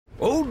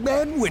Old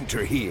Man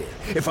Winter here.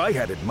 If I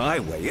had it my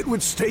way, it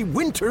would stay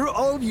winter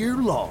all year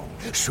long.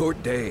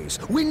 Short days,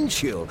 wind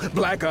chill,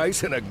 black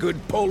ice, and a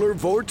good polar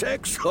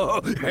vortex.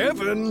 Oh,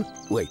 heaven!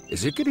 Wait,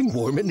 is it getting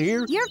warm in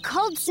here? Your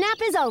cold snap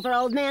is over,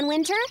 Old Man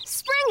Winter.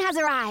 Spring has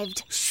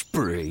arrived.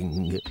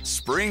 Spring.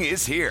 Spring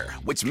is here,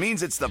 which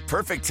means it's the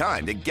perfect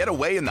time to get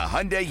away in the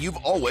Hyundai you've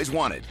always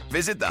wanted.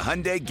 Visit the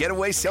Hyundai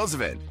Getaway Sales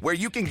Event, where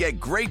you can get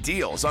great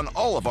deals on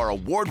all of our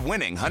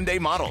award-winning Hyundai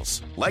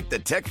models, like the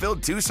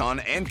tech-filled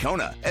Tucson and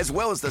Kona, as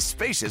well as the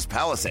spacious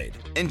Palisade.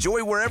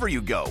 Enjoy wherever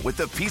you go with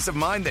the peace of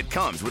mind that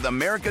comes with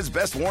America's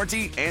best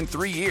warranty and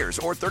 3 years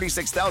or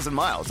 36,000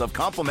 miles of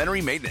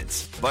complimentary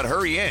maintenance. But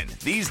hurry in,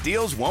 these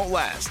deals won't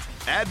last.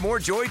 Add more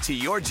joy to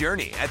your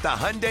journey at the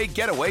Hyundai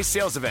Getaway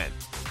Sales Event.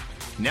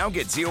 Now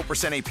get 0%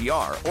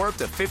 APR or up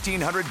to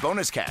 $1,500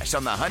 bonus cash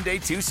on the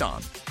Hyundai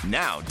Tucson.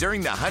 Now,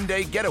 during the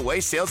Hyundai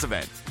Getaway Sales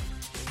Event.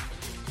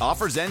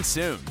 Offers end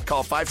soon.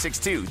 Call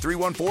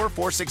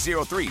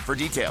 562-314-4603 for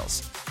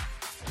details.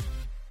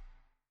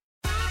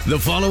 The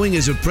following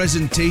is a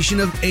presentation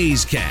of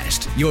A's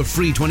Cast, your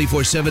free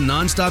 24/7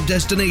 nonstop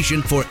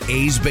destination for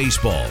A's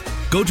baseball.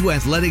 Go to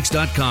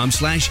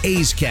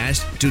athletics.com/A's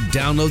Cast to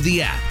download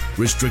the app.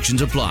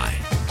 Restrictions apply.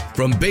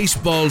 From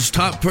baseball's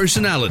top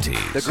personalities,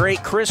 the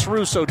great Chris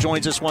Russo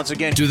joins us once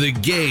again, to the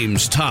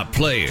game's top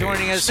players.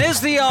 Joining us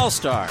is the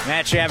All-Star,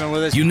 Matt Chapman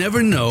with us. You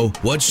never know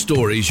what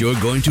stories you're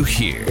going to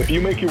hear. If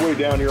you make your way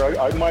down here,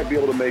 I might be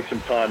able to make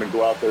some time and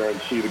go out there and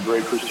see the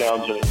great Chris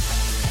Townsend.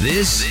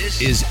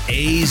 This is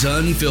A's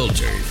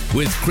Unfiltered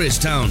with Chris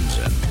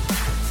Townsend.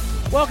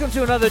 Welcome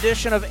to another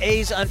edition of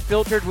A's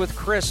Unfiltered with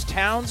Chris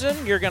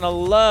Townsend. You're going to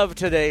love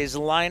today's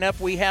lineup.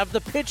 We have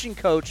the pitching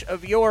coach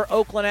of your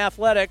Oakland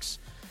Athletics,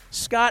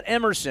 Scott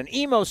Emerson.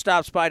 Emo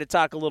stops by to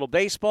talk a little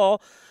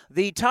baseball.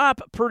 The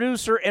top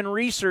producer and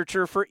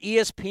researcher for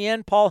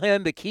ESPN, Paul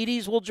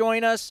Hembekides, will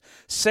join us.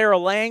 Sarah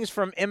Langs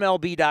from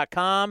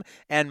MLB.com.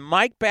 And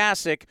Mike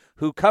Bassick,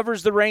 who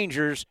covers the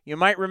Rangers. You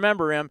might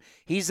remember him.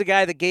 He's the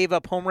guy that gave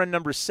up home run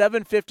number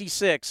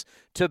 756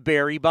 to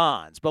Barry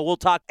Bonds. But we'll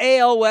talk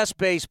AL West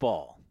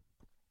baseball.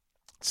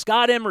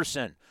 Scott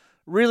Emerson,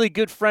 really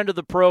good friend of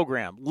the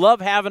program. Love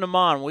having him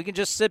on. We can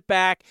just sit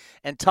back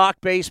and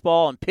talk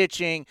baseball and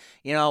pitching,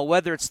 you know,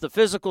 whether it's the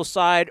physical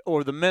side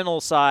or the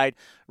mental side.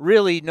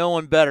 Really no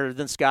one better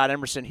than Scott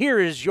Emerson. Here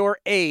is your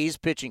A's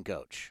pitching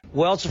coach.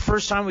 Well, it's the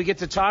first time we get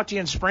to talk to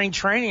you in spring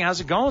training.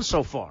 How's it going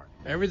so far?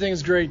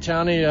 Everything's great,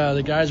 Townie.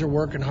 The guys are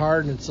working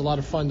hard, and it's a lot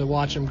of fun to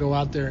watch them go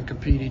out there and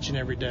compete each and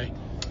every day.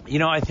 You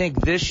know, I think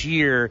this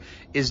year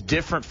is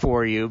different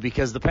for you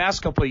because the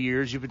past couple of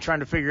years you've been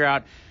trying to figure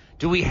out,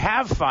 do we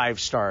have 5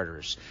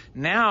 starters?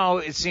 Now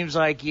it seems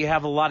like you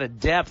have a lot of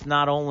depth,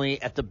 not only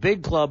at the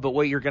big club, but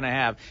what you're going to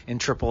have in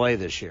AAA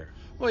this year.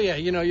 Well, yeah,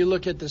 you know, you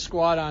look at the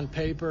squad on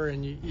paper,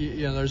 and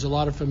you know, there's a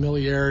lot of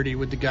familiarity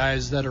with the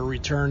guys that are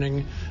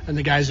returning and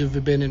the guys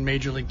who've been in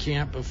Major League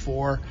Camp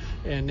before.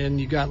 And then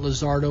you got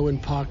Luzardo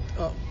and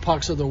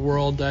Pucks of the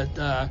world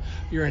that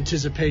you're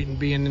anticipating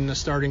being in the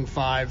starting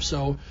 5.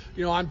 So,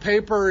 you know, on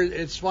paper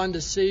it's fun to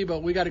see,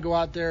 but we got to go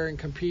out there and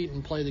compete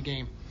and play the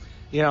game.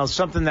 You know,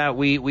 something that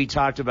we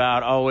talked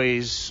about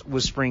always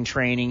with spring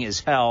training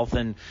is health,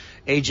 and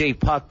A.J.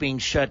 Puck being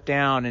shut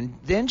down, and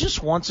then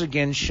just once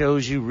again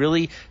shows you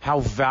really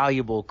how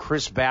valuable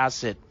Chris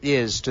Bassitt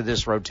is to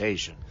this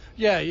rotation.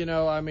 Yeah, you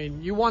know, I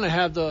mean, you want to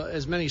have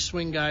as many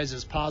swing guys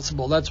as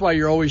possible. That's why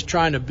you're always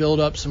trying to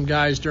build up some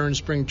guys during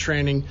spring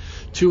training,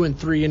 2 and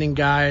 3 inning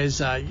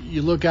guys.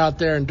 You look out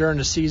there, and during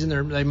the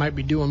season they might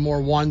be doing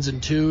more 1s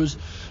and 2s.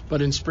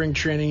 But in spring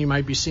training, you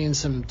might be seeing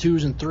some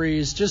 2s and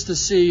 3s just to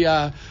see,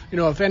 you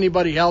know, if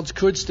anybody else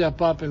could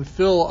step up and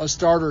fill a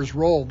starter's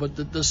role.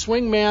 But the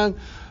swing man,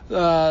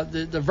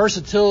 the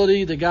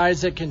versatility, the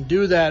guys that can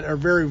do that are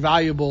very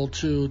valuable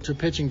to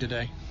pitching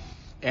today.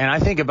 And I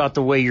think about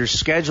the way you're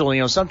scheduling.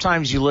 You know,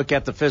 sometimes you look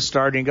at the 5th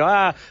starter and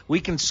go,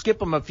 we can skip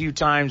them a few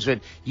times,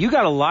 but you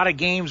got a lot of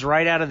games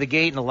right out of the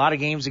gate and a lot of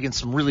games against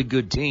some really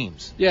good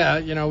teams. Yeah,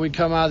 you know, we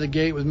come out of the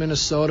gate with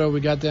Minnesota.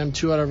 We got them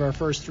 2 out of our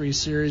first 3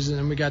 series, and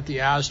then we got the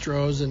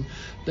Astros, and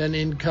then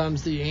in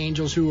comes the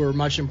Angels, who are a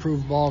much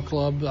improved ball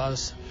club.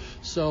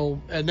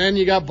 And then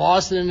you got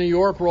Boston and New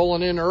York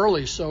rolling in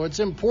early. So it's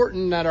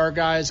important that our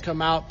guys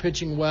come out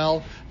pitching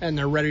well and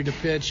they're ready to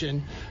pitch.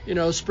 And, you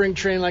know, spring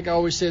training, like I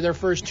always say, their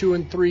first 2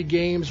 and 3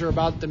 games are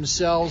about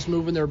themselves,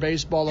 moving their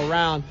baseball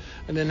around.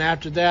 And then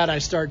after that, I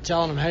start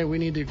telling them, hey, we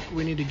need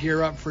to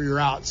gear up for your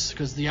outs,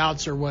 because the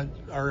outs are what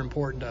are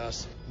important to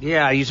us.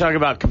 Yeah, you talk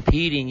about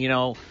competing, you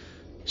know.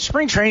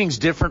 Spring training's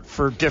different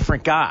for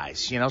different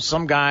guys. You know,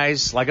 some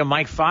guys, like a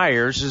Mike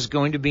Fiers, is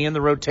going to be in the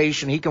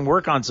rotation. He can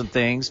work on some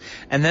things.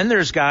 And then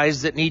there's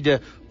guys that need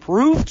to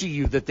prove to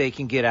you that they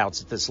can get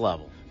outs at this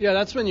level. Yeah,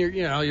 that's when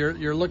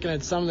you're looking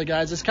at some of the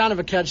guys. It's kind of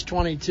a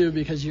catch-22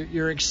 because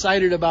you're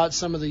excited about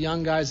some of the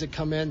young guys that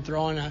come in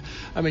throwing.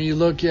 You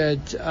look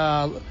at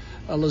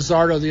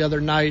Luzardo the other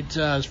night,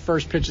 his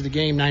first pitch of the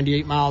game,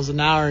 98 miles an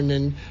hour, and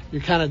then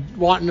you're kind of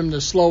wanting him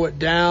to slow it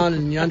down,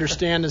 and you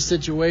understand the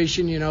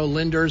situation. You know,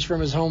 Linder's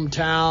from his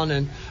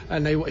hometown,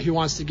 and he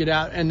wants to get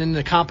out, and then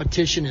the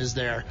competition is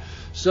there.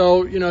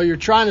 So, you're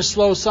trying to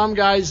slow some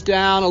guys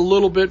down a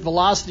little bit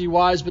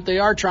velocity-wise, but they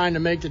are trying to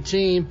make the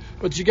team.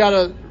 But you got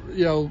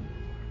to,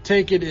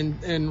 take it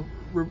and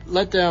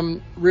let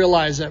them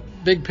realize that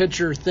big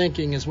picture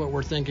thinking is what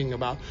we're thinking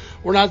about.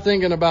 We're not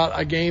thinking about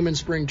a game in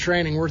spring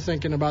training. We're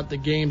thinking about the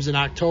games in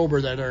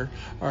October that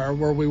are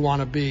where we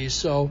want to be.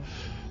 So,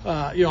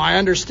 I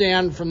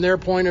understand from their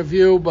point of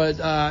view, but,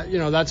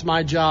 that's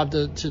my job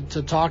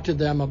to talk to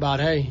them about,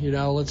 hey,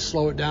 let's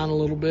slow it down a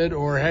little bit,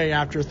 or, hey,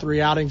 after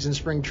 3 outings in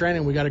spring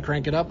training, we got to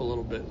crank it up a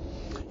little bit.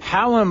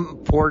 How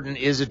important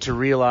is it to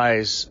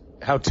realize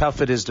how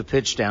tough it is to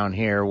pitch down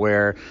here,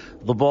 where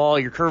the ball,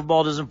 your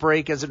curveball doesn't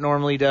break as it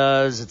normally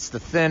does? It's the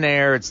thin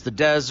air, it's the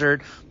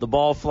desert, the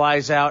ball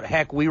flies out.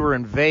 Heck, we were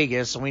in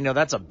Vegas, and we know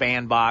that's a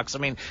bandbox. I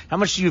mean, how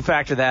much do you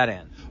factor that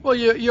in? Well,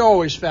 you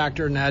always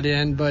factor that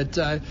in, but,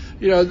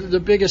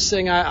 the biggest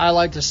thing I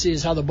like to see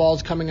is how the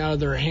ball's coming out of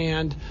their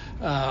hand.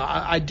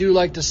 I do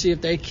like to see if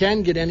they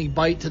can get any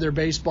bite to their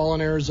baseball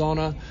in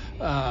Arizona.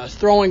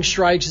 Throwing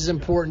strikes is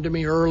important to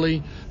me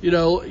early.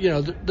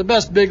 The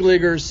best big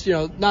leaguers,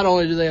 not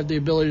only do they have the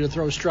ability to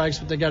throw strikes,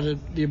 but they got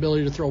the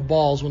ability to throw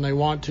balls when they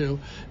want to,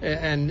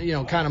 and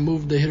kind of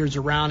move the hitters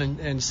around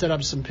and set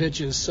up some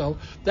pitches. So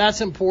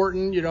that's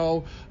important.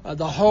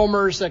 The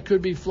homers that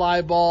could be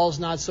fly balls,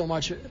 not so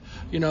much.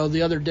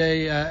 The other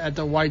day at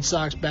the White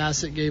Sox,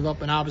 Bassett gave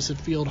up an opposite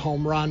field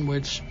home run,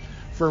 which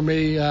for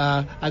me,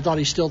 I thought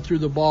he still threw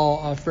the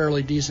ball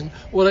fairly decent.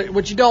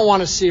 What you don't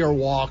want to see are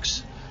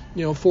walks.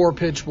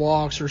 4-pitch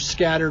walks or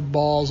scattered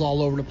balls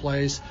all over the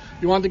place.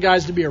 You want the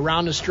guys to be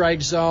around the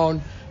strike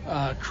zone,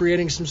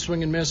 creating some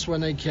swing and miss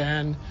when they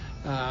can.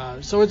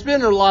 So it's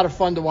been a lot of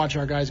fun to watch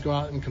our guys go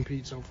out and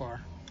compete so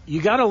far.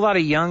 You got a lot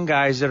of young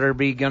guys that are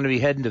going to be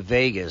heading to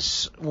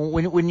Vegas.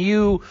 When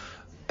you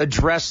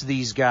address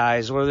these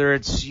guys, whether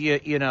it's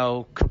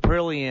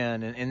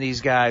Caprillion and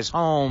these guys,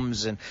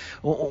 Holmes, and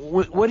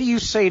what do you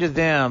say to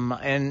them?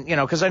 And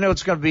because I know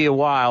it's going to be a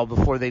while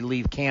before they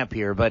leave camp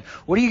here, but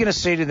what are you going to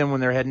say to them when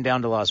they're heading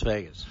down to Las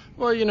Vegas?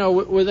 Well,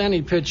 with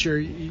any pitcher,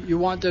 you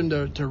want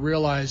them to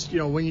realize,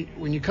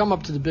 when you come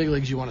up to the big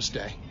leagues, you want to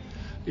stay.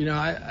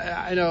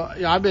 I know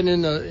I've been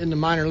in the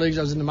minor leagues.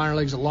 I was in the minor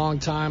leagues a long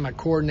time. I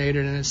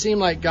coordinated, and it seemed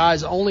like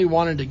guys only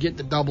wanted to get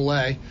to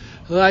Double-A.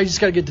 I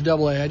just got to get to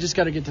Double-A. I just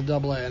got to get to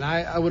Double-A. And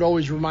I would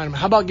always remind them,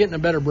 how about getting a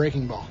better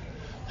breaking ball?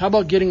 How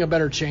about getting a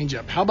better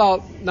changeup? How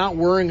about not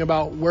worrying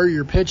about where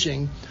you're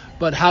pitching,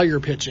 but how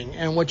you're pitching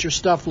and what your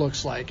stuff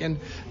looks like? And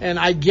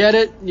I get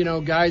it.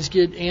 Guys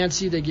get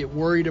antsy. They get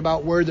worried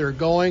about where they're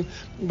going.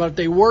 But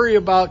they worry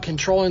about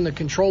controlling the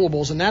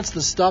controllables, and that's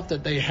the stuff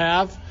that they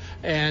have,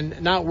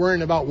 and not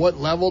worrying about what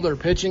level they're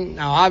pitching.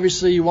 Now,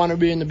 obviously, you want to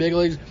be in the big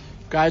leagues.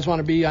 Guys want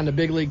to be on the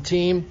big league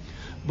team.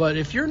 But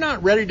if you're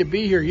not ready to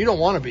be here, you don't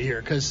want to be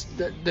here, because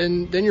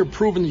then you're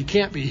proving you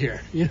can't be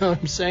here. You know what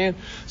I'm saying?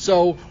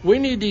 So we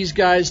need these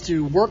guys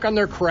to work on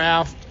their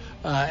craft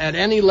at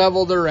any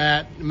level they're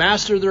at,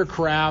 master their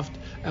craft,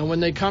 and when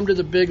they come to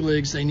the big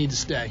leagues, they need to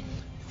stay.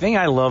 The thing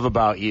I love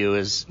about you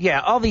is,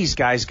 all these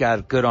guys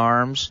got good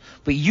arms,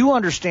 but you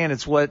understand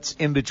it's what's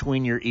in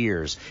between your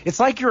ears. It's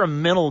like you're a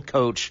mental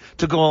coach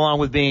to go along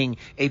with being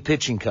a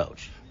pitching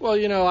coach. Well,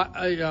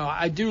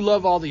 I do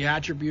love all the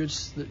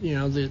attributes. The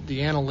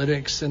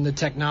analytics and the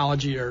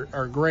technology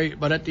are great.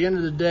 But at the end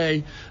of the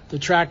day, the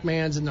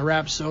TrackMans and the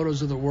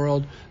Rapsodos of the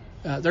world,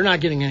 they're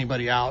not getting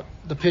anybody out.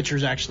 The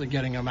pitcher's actually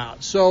getting them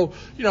out. So,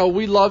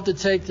 we love to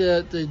take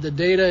the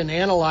data and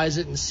analyze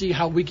it and see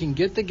how we can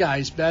get the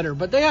guys better.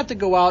 But they have to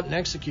go out and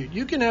execute.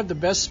 You can have the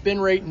best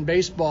spin rate in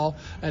baseball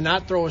and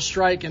not throw a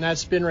strike, and that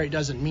spin rate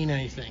doesn't mean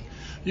anything.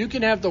 You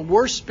can have the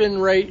worst spin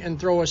rate and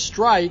throw a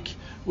strike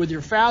with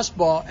your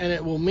fastball, and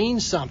it will mean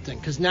something,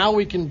 because now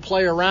we can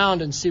play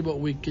around and see what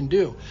we can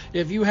do.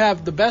 If you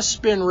have the best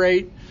spin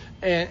rate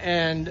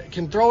and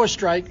can throw a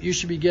strike, you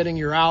should be getting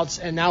your outs,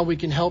 and now we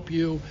can help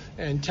you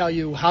and tell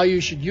you how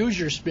you should use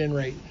your spin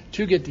rate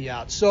to get the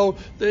outs. So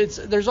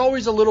there's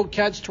always a little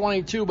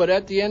catch-22, but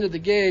at the end of the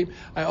game,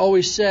 I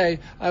always say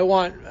I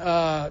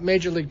want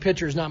major league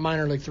pitchers, not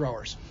minor league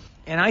throwers.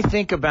 And I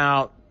think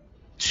about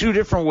two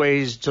different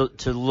ways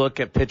to look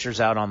at pitchers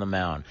out on the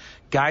mound.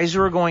 Guys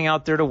who are going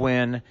out there to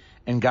win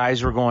and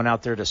guys who are going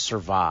out there to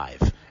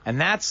survive.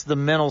 And that's the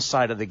mental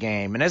side of the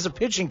game. And as a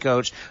pitching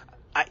coach,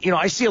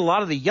 I see a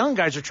lot of the young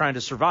guys are trying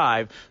to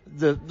survive.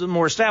 The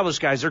more established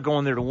guys are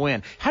going there to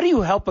win. How do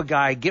you help a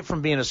guy get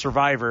from being a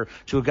survivor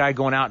to a guy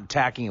going out and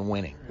attacking and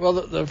winning? Well,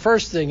 the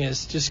first thing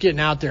is just getting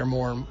out there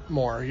more and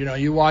more.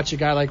 You watch a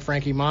guy like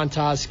Frankie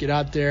Montas get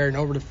out there, and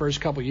over the first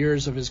couple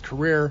years of his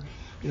career,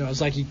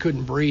 it's like he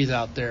couldn't breathe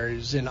out there. He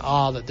was in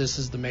awe that this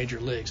is the major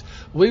leagues.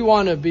 We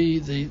want to be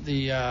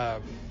the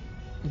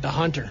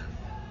hunter.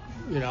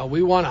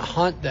 We want to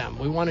hunt them.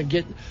 We want to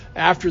get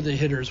after the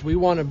hitters. We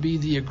want to be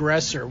the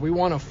aggressor. We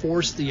want to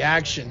force the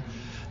action.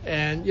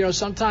 And,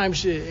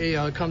 sometimes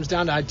it comes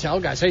down to, I tell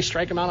guys, hey,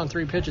 strike them out on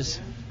 3 pitches.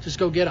 Just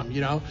go get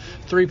them,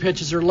 3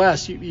 pitches or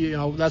less,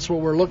 that's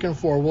what we're looking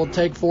for. We'll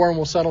take 4 and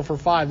we'll settle for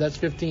 5. That's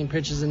 15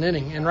 pitches an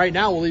inning. And right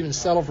now we'll even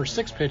settle for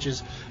 6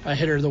 pitches a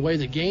hitter the way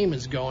the game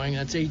is going.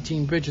 That's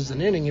 18 pitches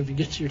an inning if you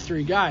get to your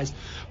 3 guys.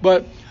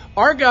 But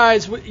our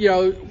guys,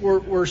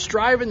 we're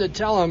striving to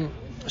tell them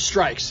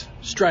strikes.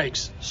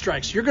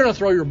 You're going to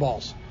throw your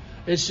balls.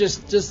 It's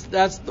just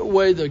that's the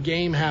way the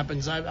game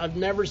happens. I've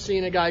never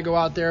seen a guy go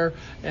out there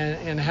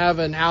and have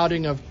an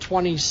outing of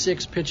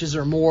 26 pitches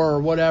or more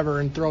or whatever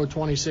and throw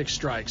 26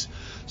 strikes.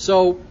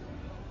 So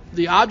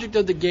the object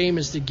of the game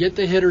is to get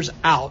the hitters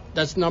out.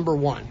 That's number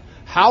 1.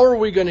 How are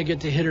we going to get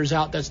the hitters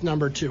out? That's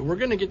number 2. We're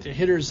going to get the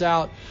hitters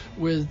out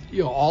with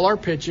all our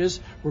pitches.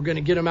 We're going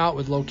to get them out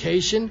with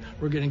location.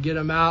 We're going to get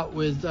them out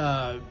with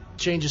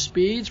change of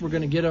speeds. We're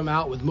going to get them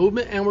out with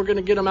movement, and we're going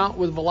to get them out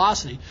with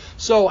velocity.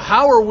 So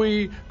how are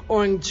we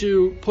going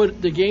to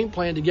put the game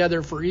plan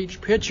together for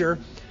each pitcher?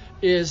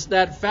 Is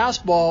that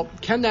fastball,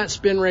 can that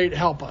spin rate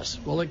help us?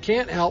 Well, it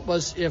can't help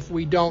us if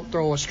we don't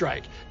throw a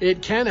strike.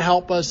 It can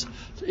help us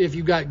if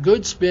you've got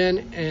good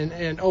spin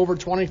and over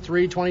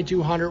 23,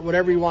 2200,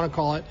 whatever you want to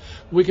call it,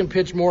 we can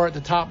pitch more at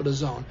the top of the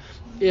zone.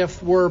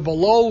 If we're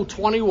below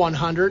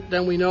 2100,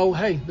 then we know,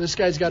 hey, this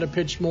guy's got to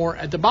pitch more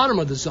at the bottom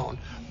of the zone.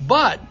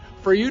 But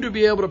for you to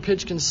be able to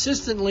pitch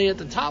consistently at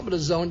the top of the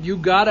zone, you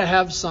got to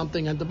have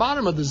something at the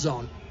bottom of the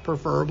zone,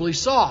 preferably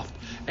soft.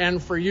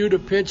 And for you to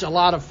pitch a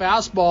lot of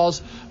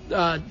fastballs,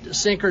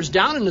 sinkers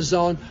down in the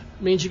zone,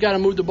 means you got to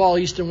move the ball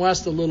east and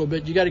west a little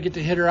bit. You got to get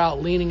the hitter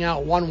out, leaning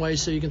out one way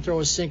so you can throw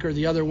a sinker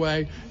the other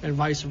way and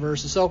vice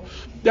versa. So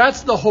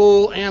that's the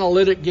whole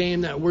analytic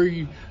game that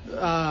we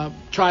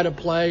try to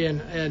play.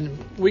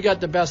 And we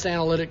got the best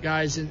analytic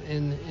guys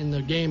in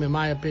the game, in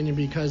my opinion,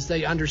 because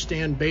they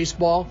understand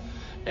baseball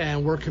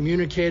and we're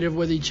communicative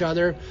with each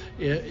other.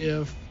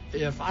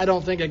 If I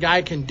don't think a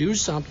guy can do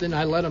something,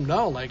 I let him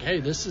know, like,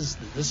 hey, this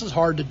is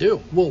hard to do.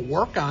 We'll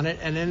work on it,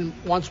 and then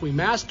once we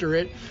master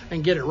it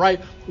and get it right,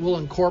 we'll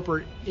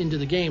incorporate into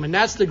the game. And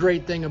that's the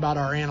great thing about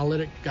our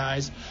analytic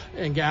guys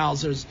and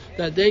gals, is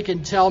that they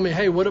can tell me,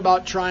 hey, what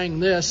about trying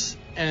this?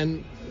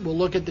 And we'll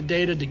look at the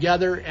data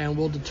together, and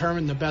we'll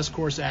determine the best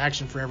course of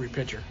action for every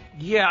pitcher.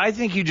 Yeah, I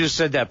think you just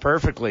said that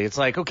perfectly. It's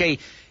like, okay,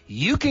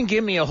 you can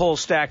give me a whole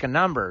stack of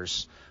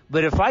numbers,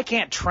 but if I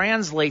can't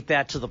translate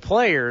that to the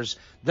players,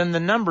 then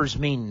the numbers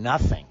mean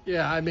nothing.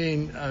 Yeah, I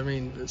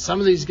mean, some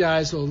of these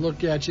guys will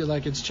look at you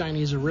like it's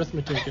Chinese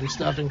arithmetic and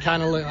stuff, and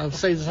kind of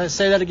say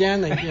that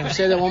again.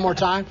 Say that one more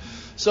time.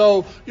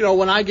 So,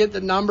 when I get the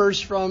numbers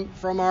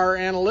from our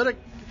analytic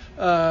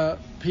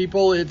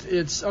people,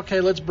 it's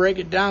okay. Let's break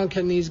it down.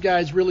 Can these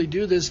guys really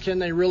do this? Can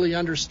they really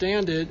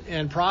understand it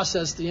and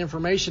process the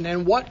information?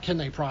 And what can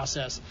they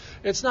process?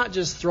 It's not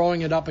just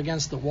throwing it up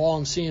against the wall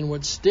and seeing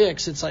what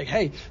sticks. It's like,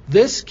 hey,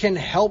 this can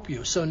help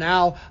you. So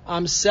now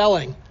I'm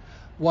selling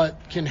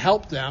what can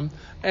help them,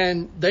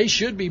 and they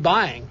should be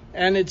buying.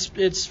 And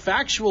it's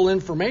factual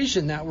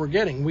information that we're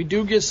getting. We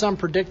do get some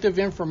predictive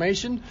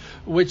information,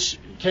 which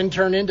can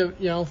turn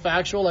into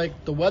factual,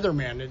 like the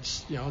weatherman.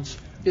 It's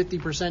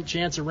 50%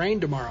 chance of rain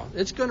tomorrow.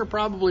 It's going to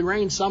probably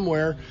rain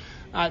somewhere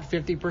at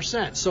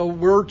 50%. So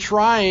we're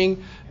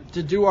trying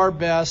to do our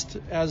best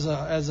as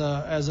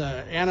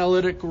a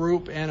analytic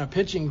group and a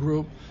pitching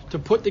group to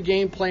put the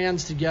game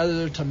plans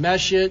together, to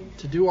mesh it,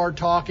 to do our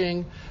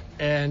talking,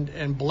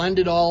 and blend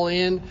it all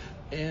in.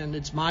 And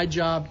it's my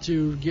job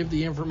to give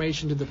the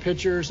information to the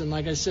pitchers. And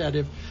like I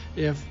said,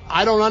 if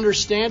I don't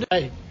understand it,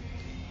 hey,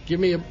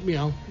 give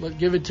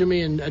it to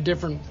me in a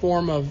different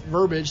form of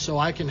verbiage so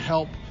I can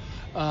help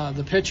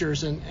the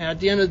pitchers. And at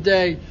the end of the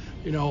day,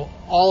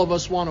 all of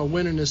us want to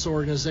win in this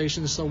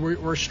organization, so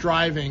we're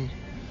striving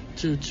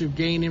to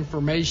gain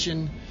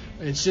information.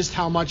 It's just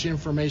how much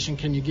information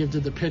can you give to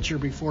the pitcher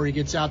before he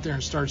gets out there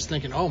and starts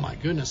thinking, oh my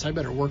goodness, I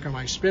better work on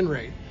my spin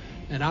rate.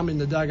 And I'm in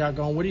the dugout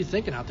going, what are you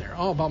thinking out there?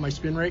 Oh, about my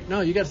spin rate? No,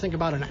 you got to think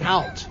about an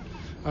out.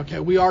 Okay,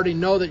 we already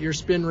know that your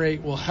spin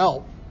rate will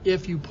help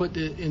if you put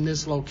it in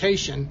this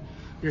location.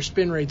 Your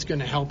spin rate's going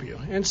to help you.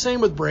 And same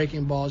with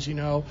breaking balls.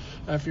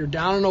 If you're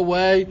down and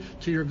away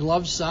to your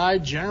glove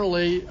side,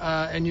 generally,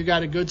 and you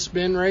got a good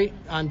spin rate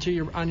on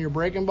your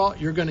breaking ball,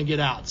 you're going to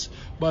get outs.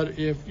 But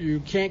if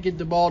you can't get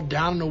the ball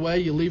down and away,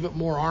 you leave it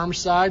more arm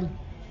side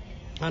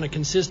on a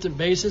consistent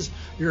basis,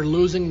 you're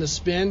losing the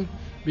spin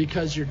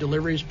because your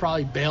delivery is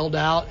probably bailed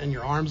out and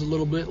your arm's a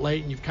little bit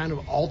late and you've kind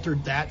of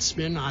altered that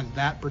spin on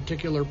that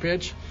particular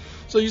pitch.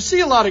 So you see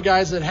a lot of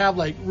guys that have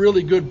like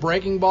really good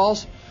breaking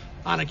balls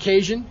on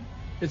occasion.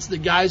 It's the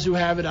guys who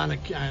have it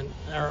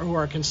who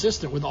are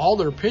consistent with all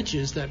their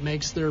pitches that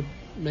makes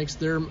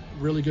their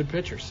really good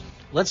pitchers.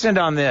 Let's end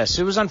on this.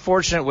 It was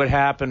unfortunate what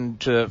happened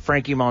to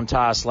Frankie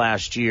Montas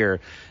last year.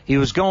 He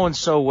was going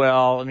so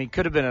well. I mean,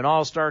 could have been an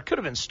all-star, could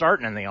have been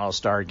starting in the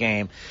all-star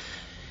game.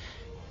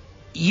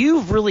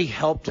 You've really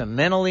helped him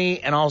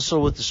mentally and also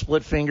with the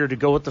split finger to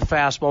go with the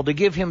fastball, to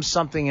give him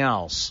something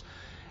else.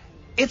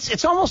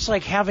 It's almost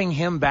like having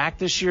him back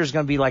this year is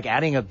going to be like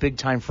adding a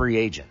big-time free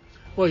agent.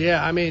 Well,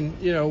 yeah, I mean,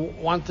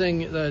 one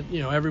thing that,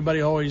 everybody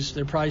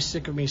they're probably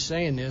sick of me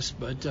saying this,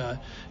 but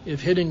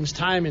if hitting's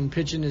time and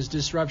pitching is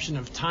disruption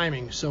of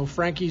timing. So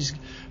Frankie's,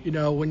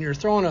 when you're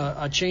throwing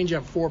a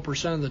changeup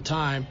 4% of the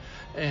time,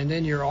 and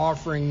then you're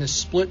offering this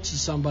split to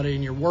somebody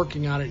and you're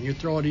working on it and you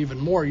throw it even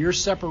more, you're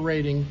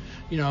separating,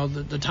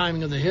 the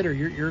timing of the hitter.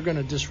 You're going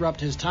to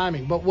disrupt his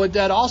timing. But what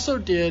that also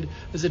did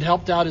is it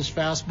helped out his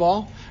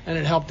fastball and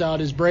it helped out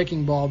his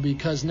breaking ball,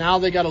 because now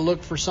they got to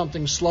look for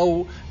something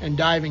slow and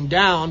diving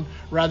down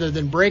rather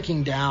than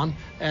breaking down.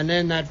 And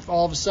then that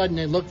all of a sudden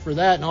they look for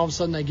that, and all of a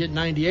sudden they get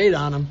 98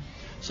 on him.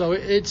 So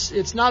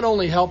it's not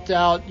only helped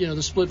out,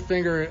 the split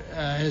finger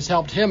has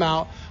helped him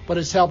out, but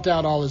it's helped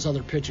out all his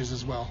other pitches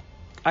as well.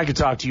 I could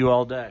talk to you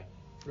all day.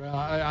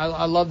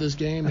 I love this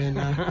game,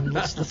 and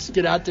let's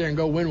get out there and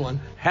go win one.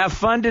 Have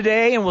fun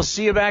today, and we'll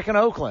see you back in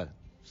Oakland.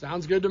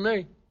 Sounds good to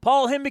me.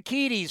 Paul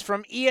Hembekides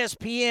from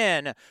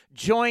ESPN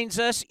joins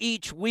us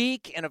each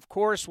week, and, of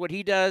course, what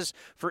he does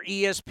for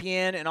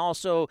ESPN, and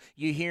also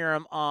you hear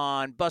him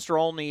on Buster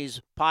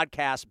Olney's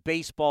podcast,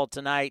 Baseball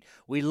Tonight.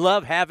 We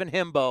love having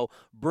Hembo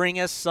bring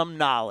us some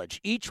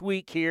knowledge each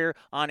week here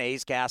on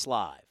A's Cast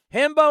Live.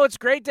 Hembo, it's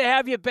great to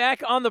have you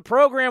back on the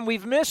program.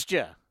 We've missed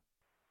you.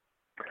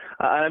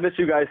 I miss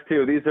you guys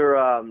too. These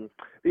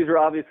are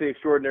obviously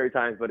extraordinary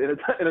times, but in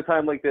a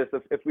time like this,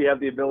 if we have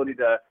the ability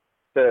to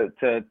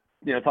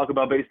talk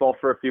about baseball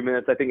for a few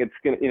minutes, I think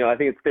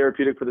it's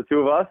therapeutic for the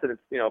two of us, and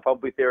it's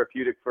probably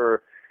therapeutic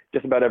for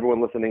just about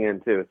everyone listening in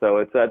too. So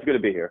it's good to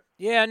be here.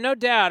 Yeah, no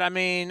doubt. I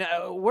mean,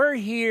 we're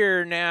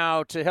here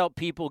now to help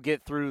people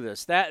get through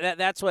this.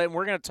 That's what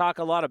we're going to talk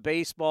a lot of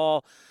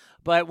baseball.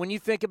 But when you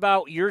think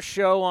about your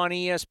show on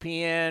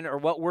ESPN or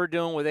what we're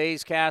doing with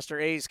A's Cast or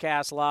A's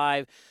Cast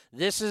Live,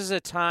 this is a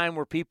time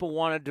where people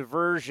want a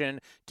diversion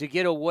to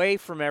get away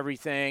from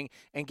everything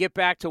and get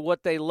back to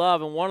what they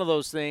love, and one of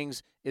those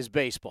things is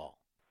baseball.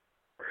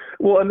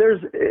 Well, and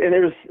there's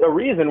a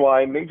reason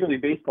why Major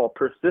League Baseball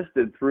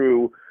persisted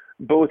through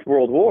both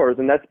world wars,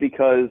 and that's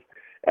because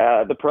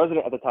the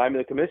president at the time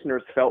and the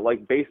commissioners felt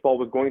like baseball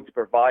was going to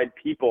provide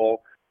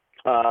people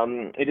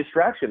a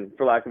distraction,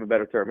 for lack of a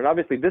better term. And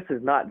obviously this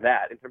is not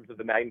that in terms of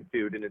the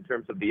magnitude and in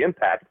terms of the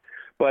impact,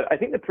 but I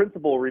think the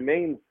principle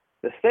remains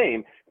the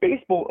same.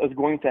 Baseball is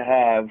going to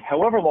have,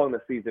 however long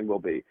the season will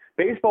be,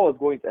 baseball is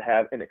going to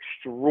have an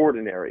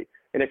extraordinary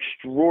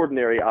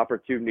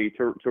opportunity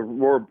to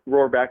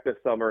roar back this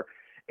summer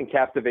and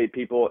captivate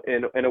people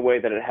in a way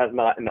that it has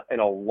not in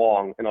a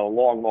long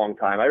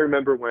time. I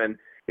remember when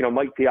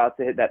Mike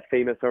Piazza hit that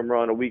famous home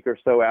run a week or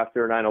so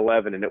after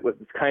 9/11, and it was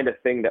this kind of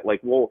thing that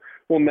we'll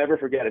never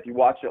forget. If you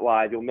watch it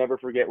live, you'll never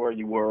forget where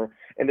you were,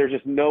 and there's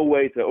just no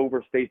way to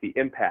overstate the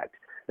impact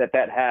that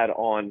had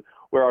on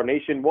where our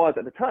nation was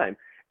at the time.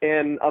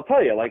 And I'll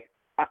tell you,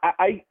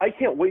 I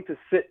can't wait to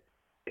sit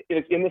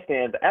in the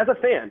stands as a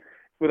fan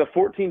with a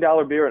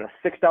 $14 beer and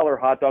a $6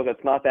 hot dog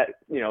that's not that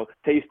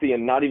tasty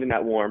and not even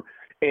that warm,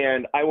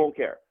 and I won't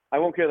care. I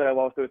won't care that I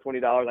lost those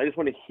 $20. I just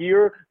want to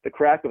hear the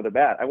crack of the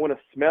bat. I want to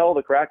smell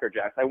the Cracker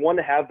Jacks. I want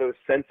to have those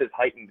senses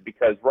heightened,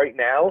 because right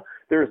now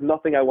there is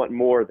nothing I want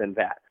more than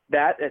that.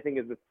 That, I think,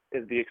 is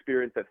the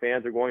experience that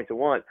fans are going to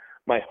want.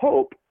 My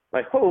hope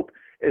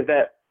is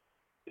that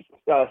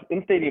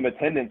in-stadium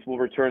attendance will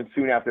return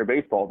soon after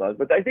baseball does.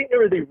 But I think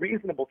there is a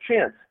reasonable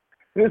chance.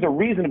 There's a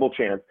reasonable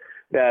chance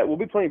that we'll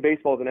be playing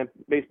baseball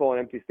in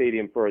empty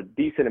stadium for a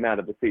decent amount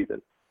of the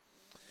season.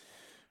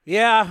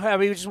 Yeah, I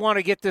mean, we just want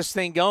to get this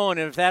thing going,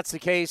 and if that's the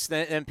case,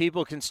 then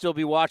people can still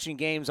be watching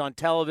games on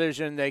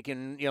television. They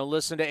can,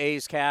 listen to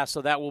A's Cast,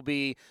 so that will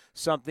be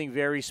something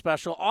very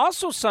special.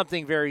 Also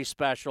something very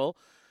special,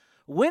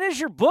 when is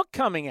your book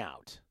coming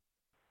out?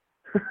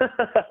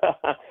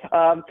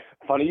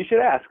 Funny you should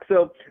ask.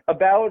 So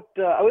about,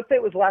 I would say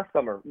it was last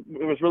summer.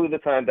 It was really the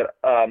time that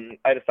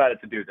I decided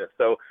to do this.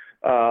 So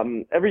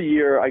every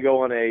year I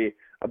go on a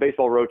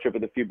baseball road trip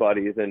with a few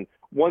buddies, and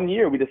one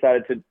year we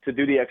decided to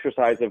do the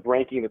exercise of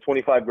ranking the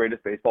 25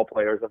 greatest baseball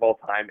players of all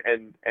time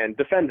and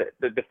defend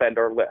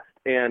our list.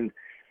 And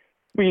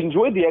we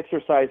enjoyed the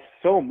exercise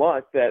so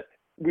much that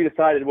we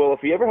decided, well, if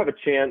we ever have a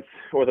chance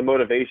or the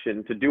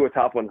motivation to do a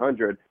top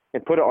 100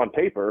 and put it on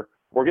paper,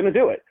 we're going to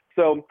do it.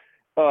 So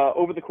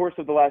over the course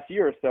of the last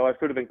year or so, I've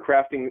sort of been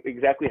crafting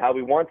exactly how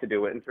we want to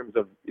do it in terms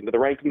of the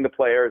ranking the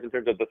players, in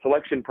terms of the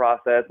selection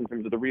process, in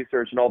terms of the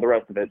research and all the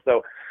rest of it.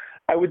 So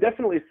I would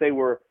definitely say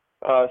we're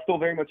still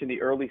very much in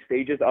the early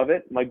stages of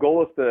it. My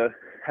goal is to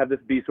have this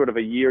be sort of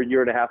a year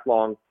and a half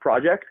long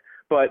project.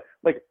 But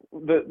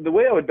the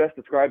way I would best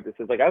describe this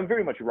is I'm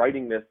very much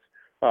writing this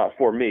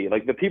for me.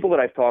 The people that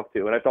I've talked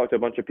to, and I've talked to a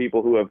bunch of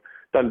people who have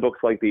done books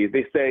like these,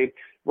 they say,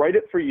 write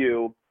it for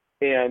you.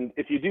 And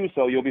if you do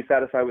so, you'll be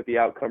satisfied with the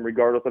outcome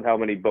regardless of how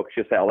many books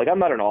you sell. I'm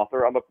not an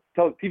author. I'm a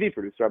TV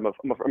producer.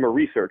 I'm a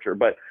researcher.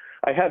 But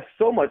I have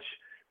so much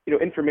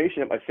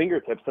information at my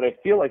fingertips that I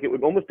feel like it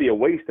would almost be a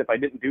waste if I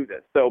didn't do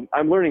this. So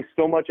I'm learning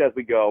so much as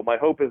we go. My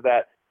hope is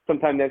that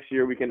sometime next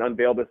year we can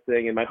unveil this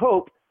thing. And my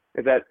hope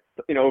is that,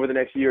 over the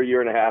next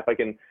year and a half, I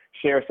can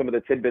share some of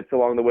the tidbits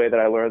along the way that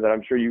I learned that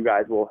I'm sure you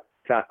guys will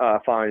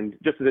find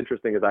just as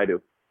interesting as I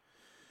do.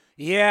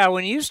 Yeah,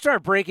 when you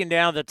start breaking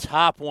down the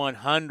top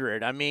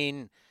 100,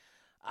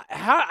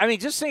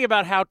 just think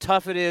about how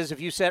tough it is if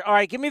you said, all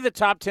right, give me the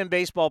top 10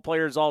 baseball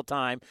players all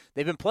time.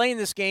 They've been playing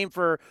this game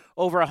for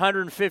over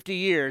 150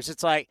 years.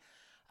 It's like,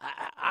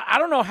 I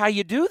don't know how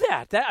you do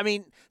that.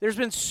 There's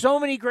been so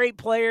many great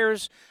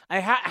players.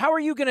 How are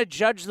you going to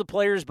judge the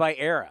players by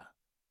era?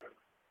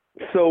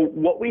 So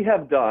what we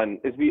have done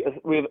is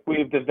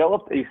we've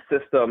developed a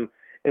system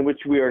in which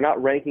we are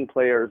not ranking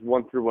players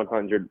 1 through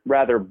 100,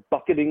 rather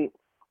bucketing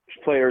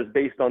players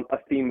based on a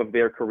theme of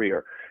their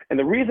career. And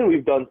the reason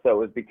we've done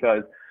so is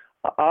because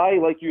I,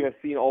 like you, have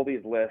seen all these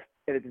lists,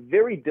 and it's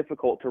very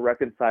difficult to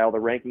reconcile the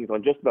rankings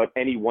on just about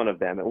any one of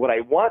them. And what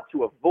I want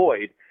to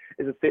avoid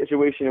is a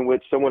situation in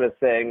which someone is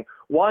saying,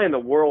 why in the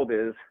world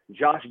is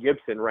Josh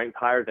Gibson ranked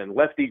higher than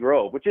Lefty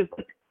Grove, which is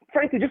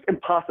frankly just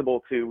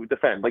impossible to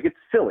defend. Like, it's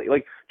silly.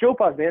 Like, Joe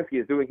Posnanski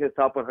is doing his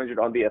top 100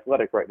 on The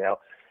Athletic right now.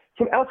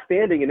 Some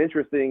outstanding and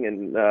interesting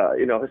and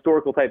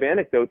historical type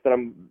anecdotes that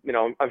I'm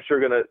sure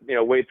going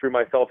to wade through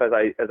myself as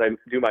I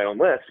do my own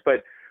list.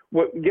 But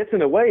what gets in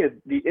the way is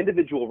the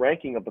individual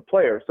ranking of the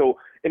player. So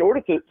in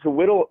order to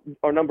whittle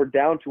our number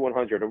down to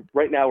 100,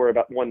 right now we're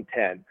about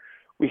 110.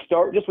 We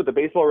start just with the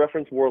Baseball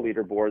Reference WAR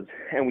leaderboards,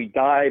 and we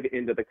dive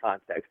into the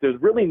context.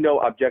 There's really no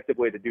objective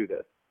way to do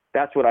this.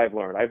 That's what I've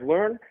learned. I've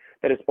learned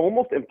that it's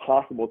almost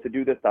impossible to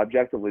do this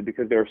objectively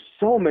because there are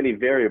so many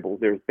variables.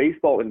 There's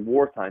baseball in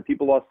wartime.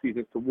 People lost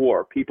seasons to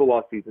war. People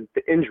lost seasons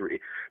to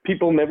injury.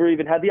 People never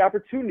even had the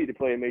opportunity to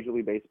play in Major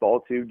League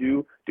Baseball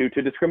due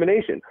to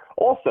discrimination.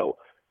 Also,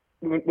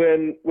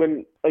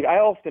 when I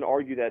often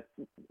argue that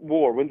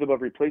WAR, wins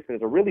above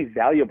replacement, is a really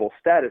valuable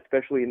stat,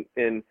 especially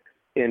in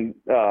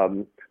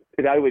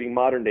evaluating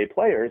modern day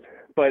players.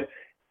 But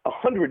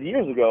 100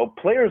 years ago,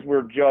 players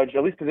were judged,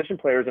 at least position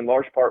players, in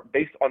large part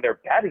based on their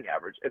batting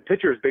average, and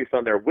pitchers based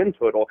on their win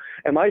total.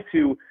 Am I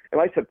to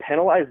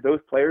penalize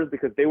those players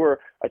because they were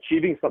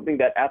achieving something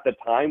that at the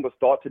time was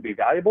thought to be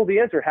valuable? The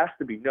answer has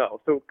to be no.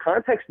 So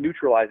context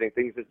neutralizing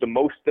things is the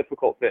most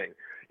difficult thing.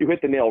 You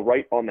hit the nail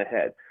right on the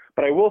head.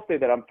 But I will say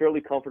that I'm fairly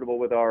comfortable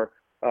with our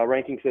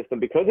ranking system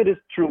because it is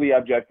truly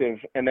objective,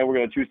 and then we're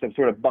going to choose to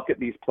sort of bucket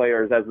these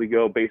players as we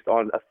go based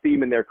on a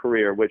theme in their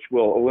career, which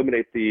will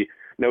eliminate the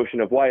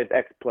notion of why is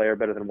X player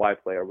better than Y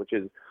player, which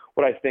is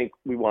what I think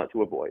we want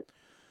to avoid.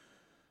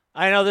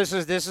 I know this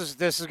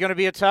is going to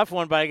be a tough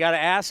one, but I got to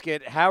ask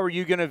it. How are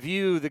you going to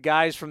view the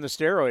guys from the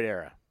steroid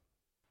era?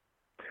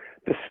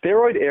 The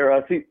steroid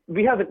era, see,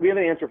 we have an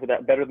answer for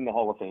that better than the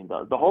Hall of Fame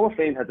does. The Hall of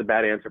Fame has a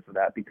bad answer for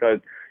that because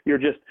you're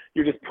just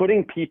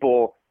putting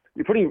people,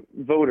 you're putting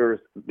voters,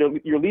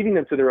 you're leaving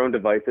them to their own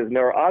devices, and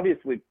there are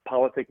obviously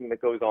politicking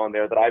that goes on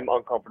there that I'm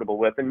uncomfortable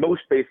with, and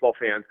most baseball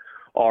fans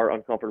are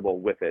uncomfortable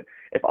with it.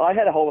 If I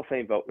had a Hall of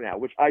Fame vote now,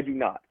 which I do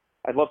not,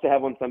 I'd love to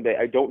have one someday.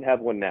 I don't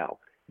have one now.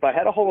 If I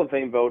had a Hall of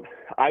Fame vote,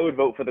 I would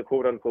vote for the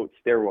quote-unquote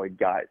steroid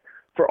guys.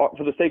 For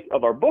the sake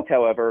of our book,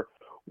 however,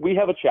 we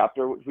have a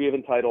chapter which we have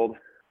entitled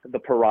The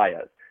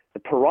Pariahs. The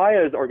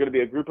Pariahs are going to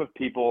be a group of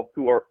people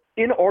who are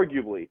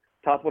inarguably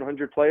top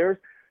 100 players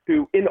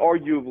who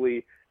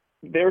inarguably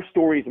their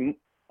stories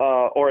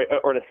are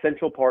an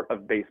essential part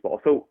of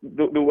baseball. So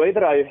the way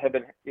that I have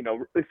been,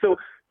 so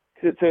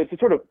to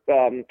sort of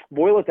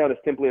boil it down as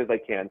simply as I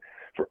can,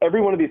 for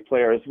every one of these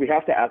players, we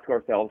have to ask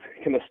ourselves,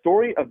 can the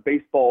story of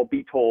baseball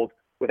be told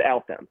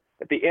without them?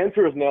 If the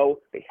answer is no,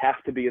 they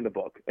have to be in the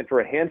book. And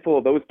for a handful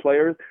of those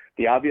players,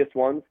 the obvious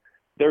ones,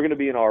 they're going to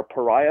be in our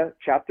Pariah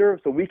chapter,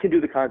 so we can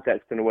do the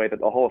context in a way that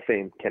the Hall of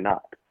Fame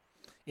cannot.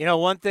 You know,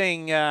 one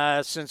thing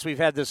since we've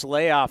had this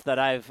layoff that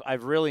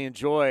I've really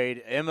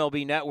enjoyed,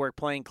 MLB Network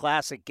playing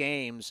classic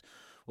games,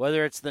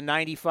 whether it's the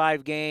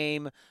 95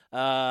 game,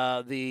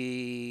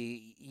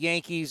 the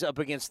Yankees up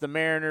against the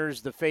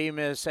Mariners, the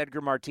famous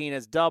Edgar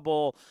Martinez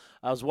double.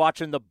 I was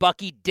watching the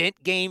Bucky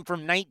Dent game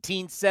from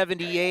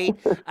 1978.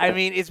 I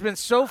mean, it's been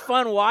so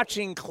fun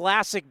watching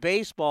classic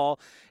baseball,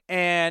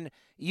 and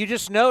you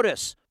just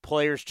notice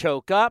players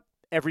choke up,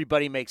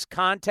 everybody makes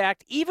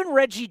contact, even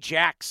Reggie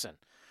Jackson.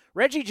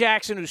 Reggie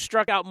Jackson, who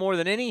struck out more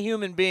than any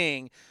human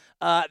being,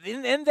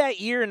 in that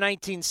year in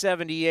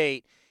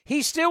 1978,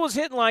 he still was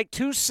hitting like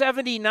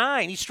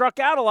 279. He struck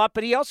out a lot,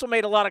 but he also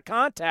made a lot of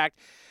contact.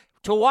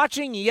 To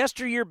watching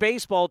yesteryear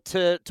baseball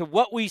to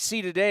what we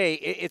see today,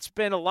 it's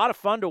been a lot of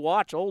fun to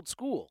watch old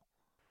school.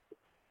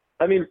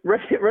 I mean,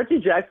 Reggie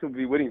Jackson would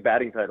be winning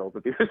batting titles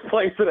if he was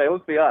playing today.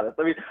 Let's be honest.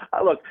 I mean,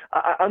 look,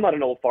 I'm not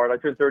an old fart. I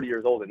turned 30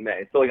 years old in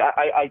May, so like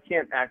I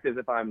can't act as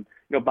if I'm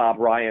Bob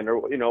Ryan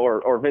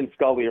or Vince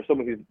Scully or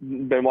someone who's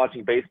been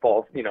watching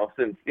baseball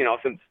since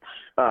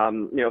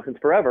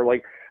forever.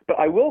 Like, but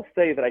I will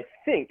say that I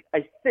think,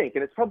 and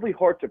it's probably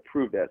hard to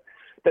prove this,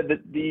 that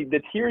the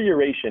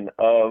deterioration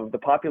of the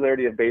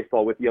popularity of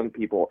baseball with young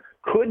people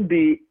could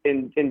be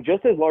in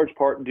just as large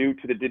part due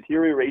to the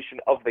deterioration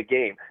of the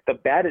game, the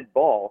batted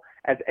ball,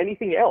 as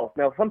anything else.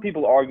 Now, some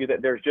people argue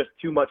that there's just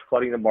too much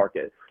flooding the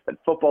market, that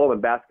football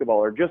and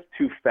basketball are just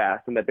too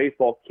fast and that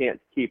baseball can't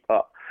keep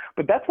up.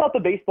 But that's not the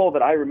baseball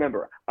that I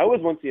remember. I was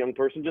once a young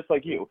person just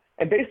like you,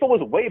 and baseball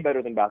was way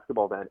better than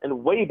basketball then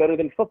and way better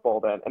than football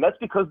then, and that's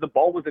because the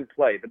ball was in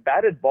play. The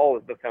batted ball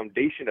is the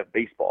foundation of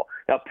baseball.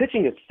 Now,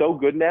 pitching is so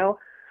good now,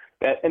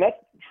 and that's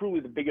truly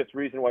the biggest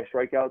reason why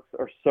strikeouts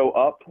are so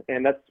up,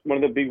 and that's one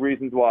of the big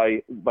reasons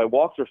why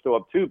walks are so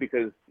up too,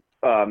 because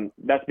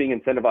that's being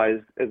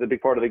incentivized as a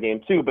big part of the game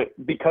too. But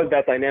because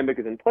that dynamic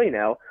is in play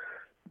now,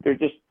 there's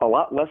just a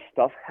lot less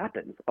stuff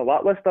happens.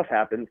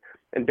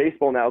 And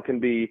baseball now can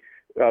be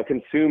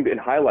consumed in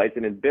highlights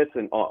and in bits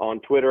and on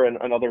Twitter and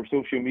other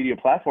social media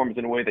platforms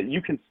in a way that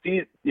you can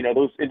see,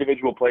 those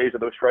individual plays or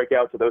those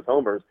strikeouts or those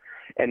homers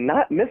and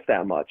not miss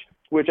that much,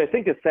 which I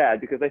think is sad,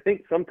 because I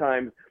think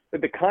sometimes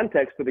the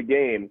context of the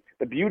game,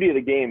 the beauty of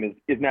the game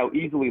is now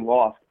easily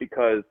lost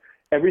because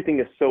everything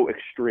is so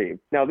extreme.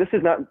 Now, this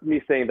is not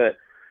me saying that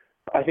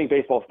I think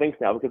baseball stinks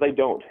now, because I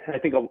don't. I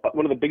think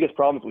one of the biggest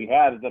problems we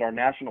have is that our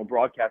national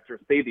broadcasters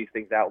say these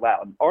things out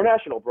loud. Our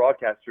national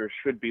broadcasters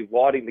should be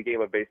lauding the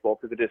game of baseball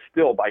because it is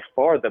still by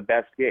far the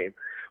best game.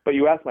 But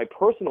you ask my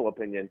personal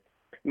opinion,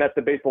 and that's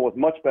the baseball was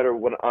much better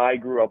when I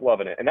grew up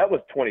loving it. And that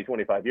was 20,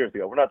 25 years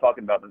ago. We're not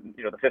talking about the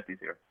 50s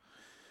here.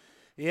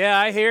 Yeah,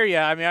 I hear you.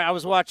 I mean, I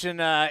was watching,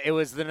 it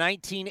was the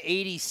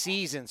 1980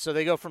 season, so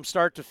they go from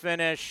start to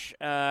finish,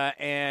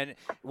 and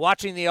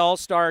watching the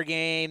All-Star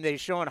game, they're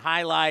showing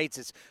highlights.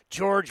 It's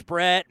George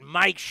Brett,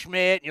 Mike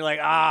Schmidt, and you're like,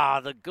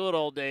 the good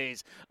old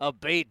days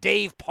of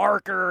Dave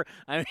Parker.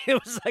 I mean,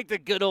 it was like the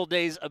good old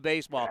days of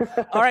baseball.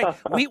 All right,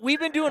 we've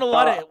been doing a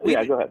lot of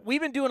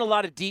we've been doing a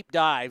lot of deep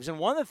dives, and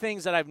one of the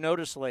things that I've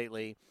noticed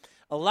lately,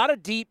 a lot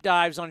of deep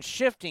dives on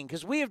shifting,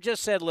 because we have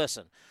just said,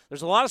 listen,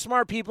 there's a lot of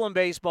smart people in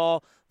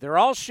baseball. They're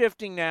all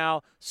shifting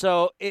now,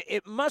 so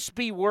it must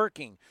be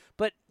working.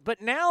 But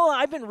now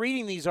I've been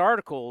reading these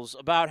articles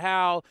about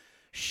how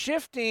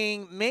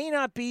shifting may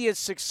not be as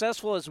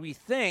successful as we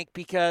think,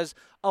 because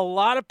a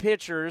lot of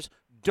pitchers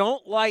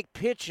don't like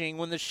pitching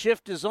when the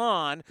shift is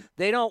on.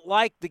 They don't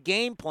like the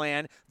game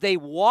plan. They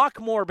walk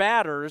more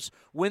batters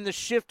when the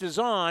shift is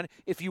on.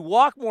 If you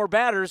walk more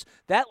batters,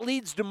 that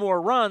leads to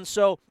more runs.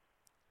 So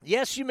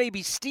yes, you may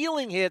be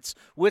stealing hits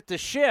with the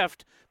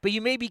shift, but you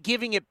may be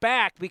giving it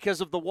back because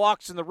of the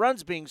walks and the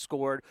runs being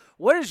scored.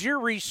 What has your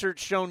research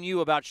shown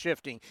you about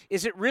shifting?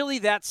 Is it really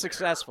that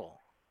successful?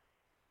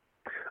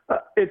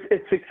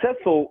 It's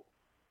successful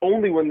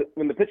only when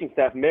the pitching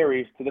staff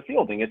marries to the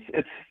fielding.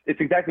 It's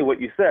exactly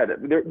what you said.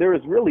 There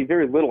is really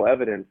very little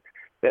evidence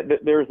that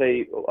there's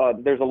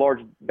a large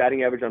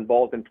batting average on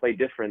balls in play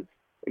difference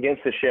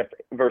against the shift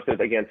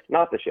versus against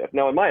not the shift.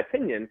 Now, in my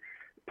opinion,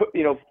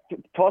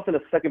 tossing a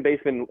second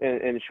baseman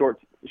in short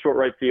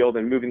right field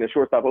and moving the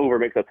shortstop over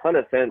makes a ton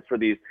of sense for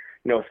these,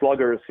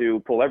 sluggers who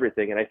pull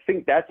everything. And I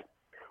think that's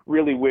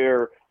really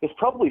where this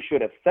probably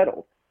should have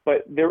settled.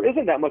 But there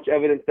isn't that much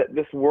evidence that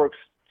this works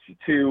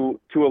to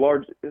a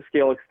large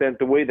scale extent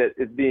the way that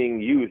it's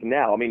being used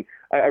now. I mean,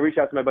 I reached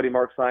out to my buddy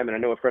Mark Simon, I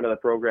know a friend of the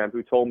program,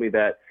 who told me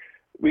that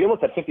we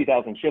almost had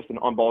 50,000 shifts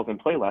on balls in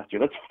play last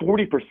year. That's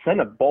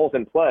 40% of balls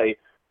in play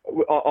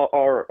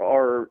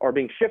are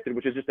being shifted,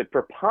 which is just a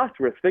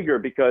preposterous figure,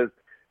 because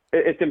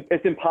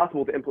it's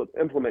impossible to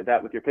implement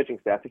that with your pitching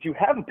staff. If you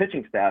have a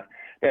pitching staff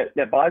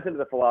that buys into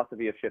the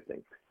philosophy of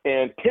shifting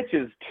and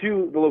pitches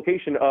to the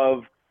location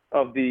of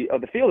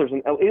the fielders,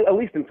 and at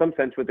least in some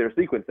sense with their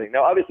sequencing.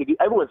 Now, obviously,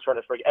 everyone's trying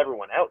to strike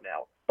everyone out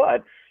now,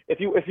 but if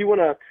you want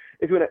to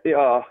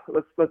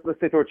let's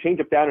say throw a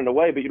changeup down and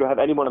away, but you don't have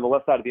anyone on the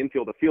left side of the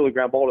infield to field a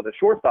ground ball to the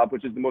shortstop,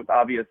 which is the most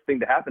obvious thing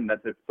to happen in that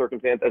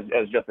circumstance,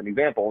 as just an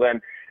example, then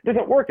it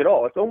doesn't work at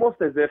all. It's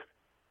almost as if,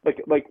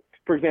 like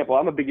for example,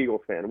 I'm a big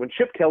Eagles fan. When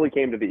Chip Kelly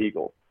came to the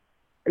Eagles,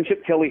 and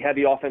Chip Kelly had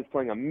the offense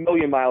playing a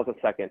million miles a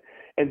second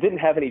and didn't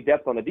have any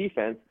depth on the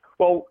defense,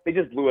 well, they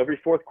just blew every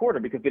fourth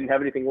quarter because they didn't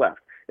have anything left.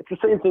 It's the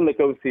same thing that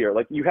goes here.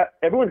 Like,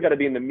 everyone's got to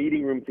be in the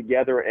meeting room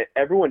together, and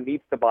everyone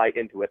needs to buy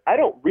into it. I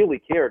don't really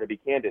care, to be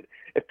candid,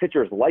 if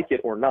pitchers like it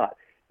or not,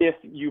 if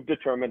you've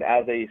determined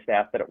as a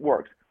staff that it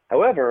works.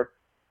 However,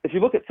 if you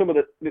look at some of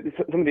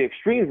the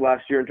extremes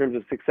last year in terms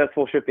of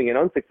successful shifting and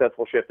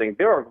unsuccessful shifting,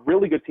 there are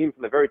really good teams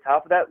on the very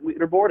top of that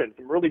leaderboard and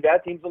some really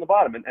bad teams on the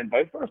bottom, and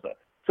vice versa.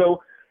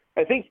 So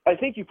I think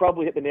you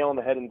probably hit the nail on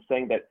the head in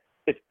saying that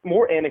it's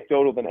more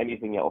anecdotal than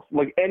anything else.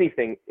 Like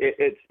anything,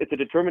 it's a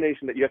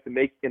determination that you have to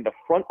make in the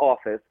front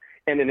office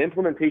and an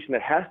implementation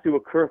that has to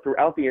occur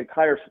throughout the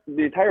entire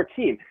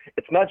team.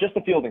 It's not just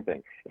a fielding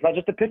thing. It's not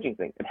just a pitching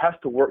thing. It has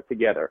to work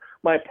together.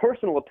 My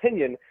personal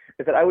opinion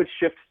is that I would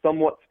shift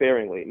somewhat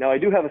sparingly. Now, I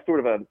do have a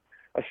sort of a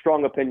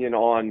strong opinion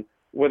on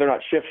whether or not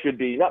shifts should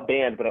be not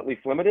banned, but at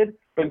least limited.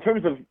 But in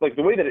terms of like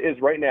the way that it is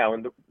right now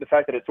and the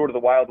fact that it's sort of the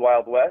wild,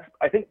 wild west,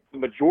 I think the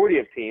majority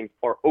of teams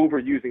are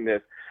overusing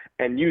this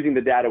and using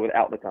the data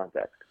without the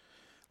context.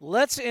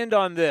 Let's end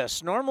on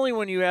this. Normally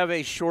when you have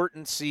a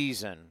shortened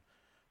season,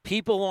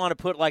 people want to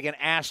put like an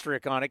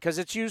asterisk on it because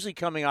it's usually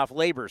coming off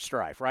labor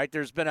strife, right?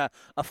 There's been a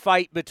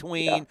fight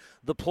between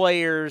the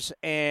players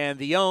and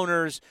the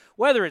owners,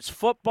 whether it's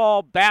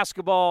football,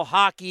 basketball,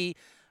 hockey.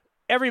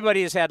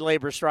 everybody has had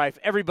labor strife.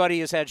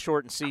 Everybody has had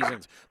shortened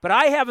seasons. But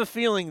I have a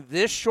feeling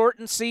this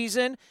shortened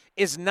season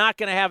is not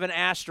going to have an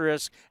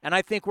asterisk, and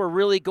I think we're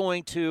really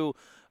going to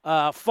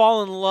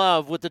fall in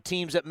love with the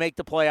teams that make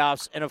the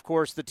playoffs and, of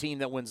course, the team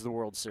that wins the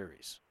World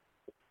Series.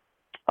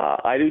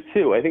 I do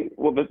too. I think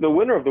the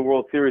winner of the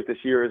World Series this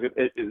year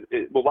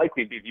will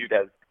likely be viewed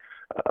as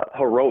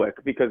heroic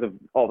because of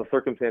all the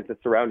circumstances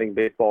surrounding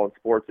baseball and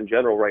sports in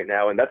general right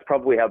now, and that's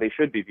probably how they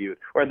should be viewed.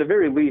 Or at the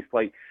very least,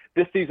 like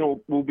this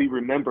season will be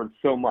remembered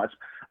so much.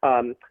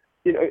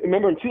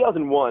 Remember in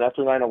 2001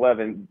 after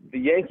 9/11, the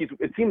Yankees.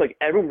 It seemed like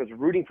everyone was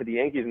rooting for the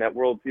Yankees in that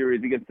World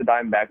Series against the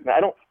Diamondbacks. And I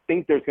don't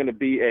think there's going to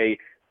be a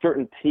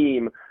certain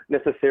team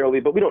necessarily,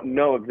 but we don't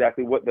know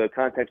exactly what the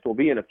context will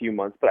be in a few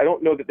months. But I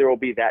don't know that there will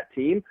be that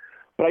team.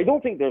 But I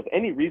don't think there's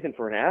any reason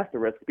for an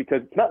asterisk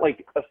because it's not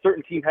like a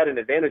certain team had an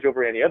advantage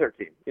over any other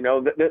team.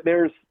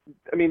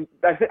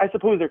 I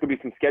suppose there could be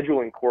some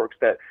scheduling quirks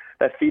that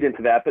feed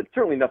into that, but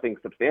certainly nothing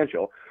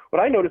substantial.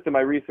 What I noticed in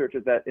my research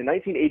is that in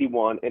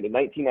 1981 and in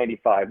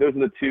 1995, those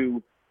are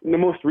the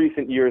most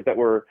recent years that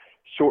were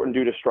shortened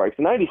due to strikes.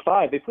 In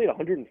 95, they played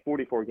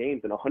 144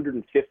 games in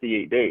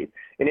 158 days.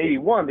 In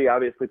 81, they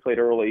obviously played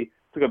early,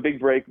 took a big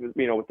break, with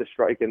the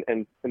strike, and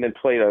then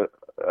played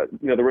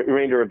the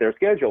remainder of their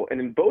schedule. And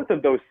in both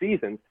of those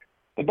seasons,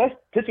 the best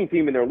pitching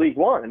team in their league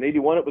won. In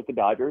 81, it was the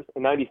Dodgers.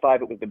 In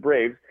 95, it was the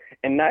Braves.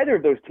 And neither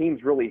of those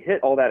teams really hit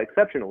all that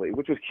exceptionally,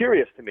 which was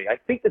curious to me. I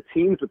think the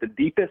teams with the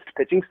deepest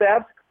pitching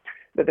staffs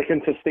that they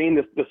can sustain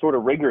this sort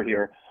of rigor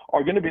here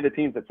are going to be the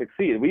teams that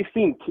succeed. We've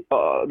seen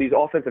these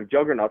offensive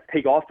juggernauts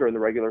take off during the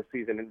regular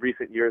season in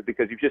recent years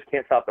because you just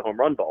can't stop the home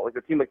run ball. Like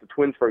a team like the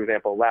Twins, for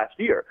example, last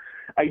year.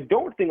 I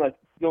don't think a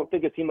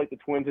team like the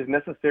Twins is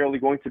necessarily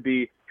going to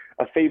be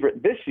a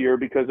favorite this year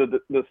because of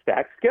the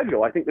stacked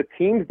schedule. I think the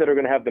teams that are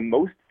going to have the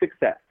most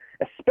success,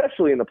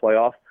 especially in the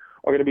playoffs,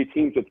 are going to be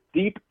teams with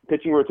deep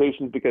pitching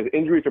rotations because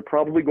injuries are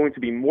probably going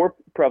to be more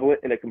prevalent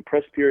in a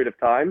compressed period of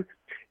time.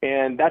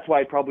 And that's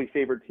why I probably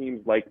favored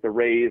teams like the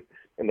Rays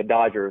and the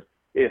Dodgers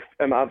if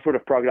I'm sort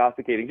of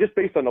prognosticating just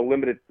based on the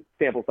limited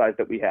sample size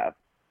that we have.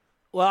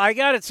 Well, I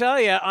got to tell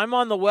you, I'm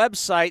on the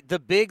website, The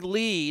Big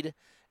Lead,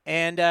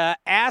 and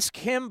Ask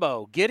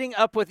Himbo, getting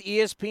up with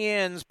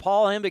ESPN's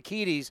Paul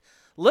Hembekides.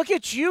 Look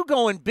at you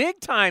going big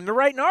time. They're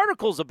writing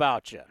articles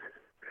about you.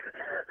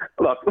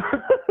 Look,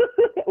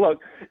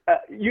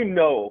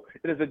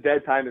 it is a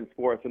dead time in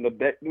sports when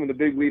the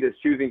Big Lead is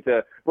choosing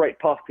to write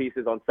puff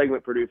pieces on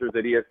segment producers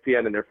at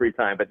ESPN in their free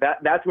time. But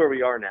that's where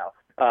we are now.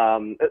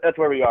 That's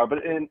where we are.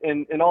 But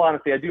in all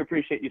honesty, I do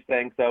appreciate you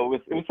saying so.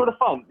 It was sort of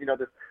fun.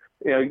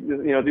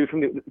 Dude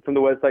from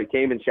the website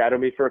came and chatted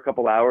with me for a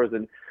couple hours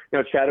and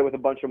chatted with a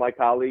bunch of my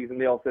colleagues,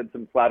 and they all said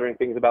some flattering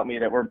things about me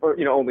that were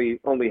only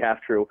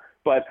half true.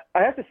 But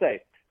I have to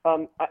say,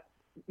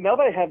 now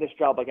that I have this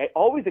job, I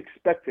always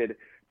expected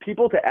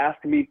people to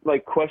ask me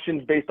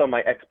questions based on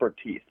my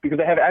expertise because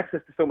I have access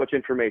to so much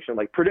information,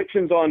 like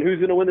predictions on who's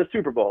going to win the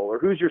Super Bowl or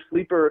who's your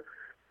sleeper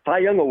Cy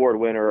Young Award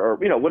winner or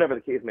whatever the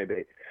case may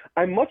be.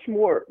 I'm much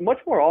more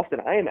often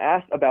I am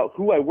asked about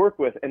who I work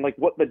with and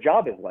what the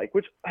job is like,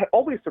 which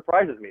always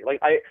surprises me.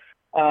 I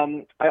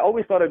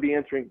always thought I'd be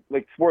answering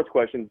sports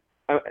questions.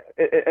 As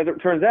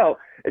it turns out,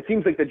 it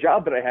seems like the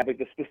job that I have,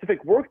 the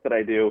specific work that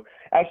I do,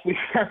 actually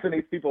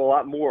fascinates people a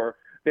lot more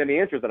than the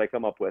answers that I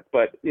come up with.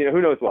 But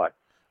who knows why?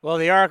 Well,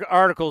 the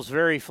article's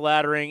very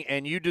flattering,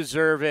 and you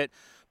deserve it.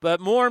 But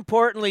more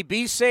importantly,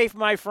 be safe,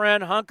 my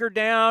friend. Hunker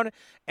down,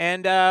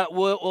 and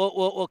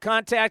we'll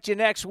contact you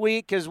next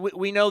week because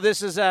we know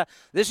this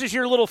is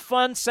your little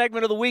fun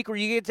segment of the week where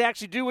you get to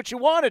actually do what you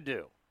want to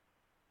do.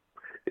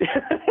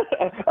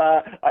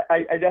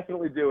 I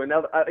definitely do, and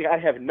now I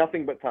have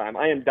nothing but time.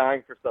 I am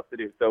dying for stuff to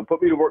do. So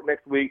put me to work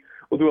next week.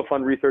 We'll do a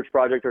fun research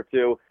project or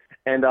two,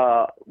 and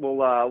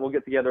we'll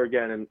get together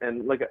again.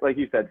 And like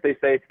you said, stay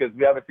safe because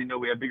we obviously know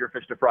we have bigger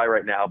fish to fry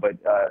right now. But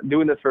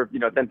doing this for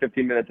 10,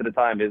 15 minutes at a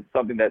time is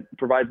something that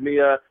provides me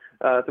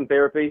some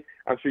therapy.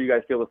 I'm sure you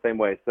guys feel the same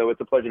way. So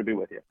it's a pleasure to be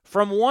with you.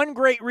 From one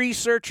great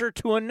researcher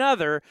to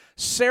another,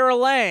 Sarah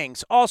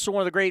Langs, also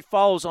one of the great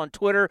follows on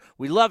Twitter.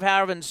 We love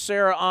having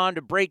Sarah on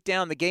to break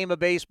down the game of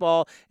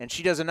baseball, and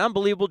she does an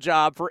unbelievable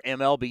job for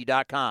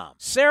MLB.com.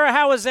 Sarah,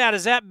 how is that?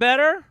 Is that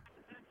better?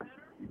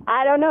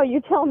 I don't know.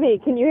 You tell me.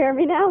 Can you hear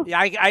me now?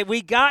 Yeah,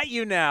 we got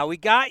you now.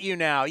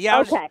 Yeah.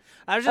 Okay.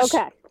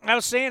 I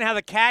was saying how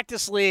the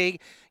Cactus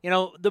League,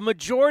 the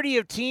majority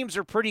of teams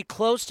are pretty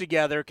close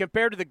together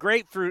compared to the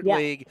Grapefruit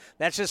League.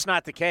 That's just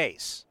not the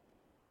case.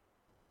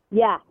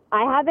 Yeah,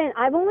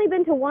 I've only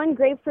been to one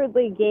Grapefruit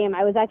League game.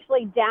 I was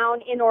actually down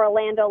in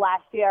Orlando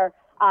last year,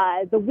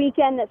 the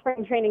weekend that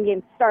spring training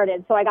games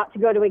started. So I got to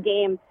go to a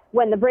game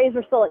when the Braves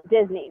were still at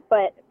Disney.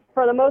 But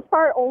for the most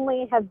part,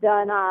 only have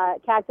done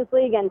Cactus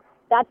League. And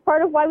that's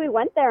part of why we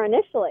went there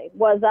initially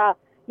was, I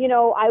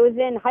was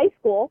in high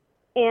school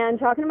and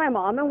talking to my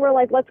mom, and we're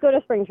like, let's go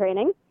to spring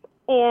training.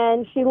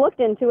 And she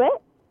looked into it,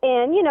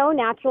 and,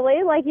 naturally,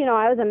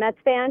 I was a Mets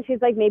fan. She's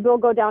like, maybe we'll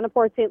go down to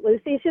Port St.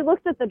 Lucie. She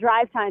looked at the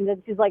drive times,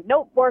 and she's like,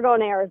 nope, we're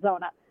going to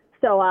Arizona.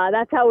 So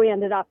that's how we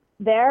ended up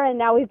there, and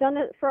now we've done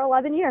it for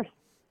 11 years.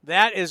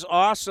 That is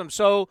awesome.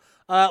 So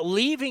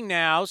leaving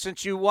now,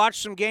 since you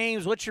watched some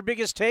games, what's your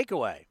biggest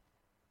takeaway?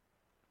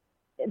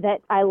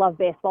 That I love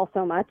baseball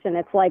so much, and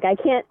it's like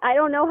I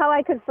don't know how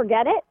I could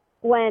forget it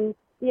when,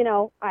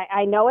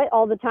 I know it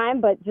all the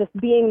time, but just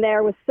being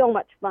there was so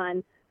much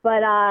fun.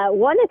 But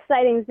one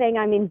exciting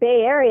thing,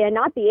 Bay Area,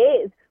 not the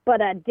A's, but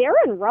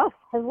Darren Ruff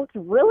has looked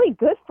really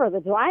good for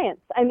the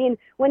Giants.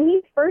 When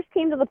he first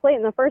came to the plate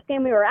in the first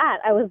game we were at,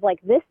 I was like,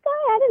 this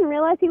guy, I didn't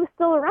realize he was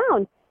still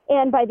around.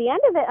 And by the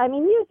end of it, he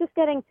was just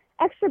getting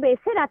extra base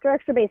hit after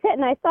extra base hit,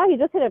 and I saw he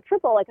just hit a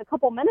triple like a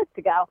couple minutes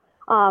ago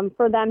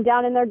for them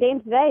down in their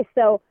game today.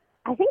 So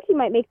I think he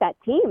might make that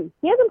team.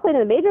 He hasn't played in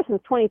the majors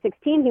since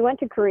 2016. He went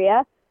to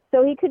Korea,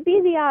 so he could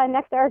be the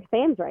next Eric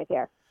Thames right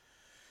here.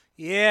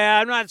 Yeah,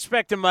 I'm not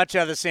expecting much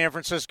out of the San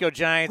Francisco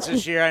Giants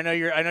this year. I know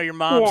your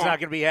mom's not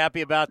going to be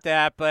happy about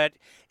that, but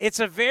it's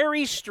a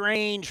very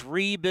strange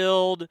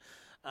rebuild.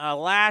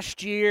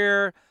 Last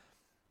year,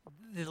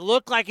 it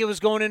looked like it was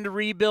going into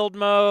rebuild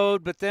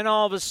mode, but then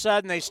all of a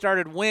sudden they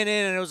started winning,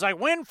 and it was like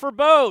win for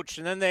Boch,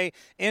 and then they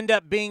end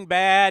up being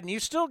bad. And you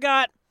still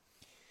got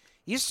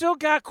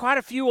quite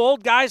a few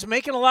old guys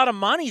making a lot of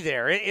money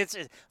there.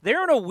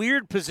 They're in a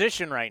weird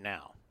position right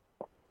now.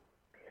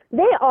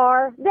 They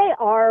are,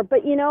 but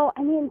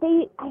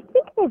I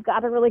think they've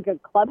got a really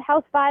good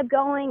clubhouse vibe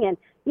going, and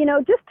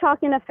just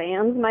talking to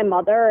fans, my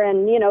mother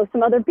and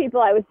some other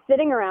people I was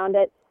sitting around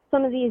at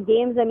some of these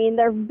games.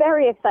 They're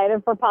very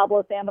excited for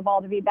Pablo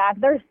Sandoval to be back.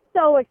 They're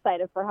so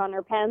excited for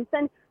Hunter Pence,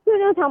 and who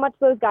knows how much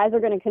those guys are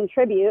going to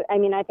contribute. I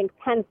think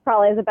Pence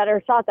probably has a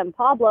better shot than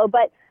Pablo,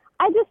 but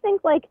I just think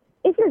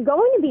if you're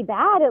going to be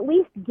bad, at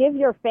least give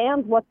your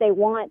fans what they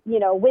want,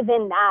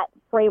 within that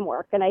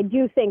framework. And I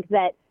do think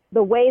that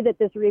the way that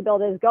this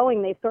rebuild is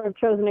going, they've sort of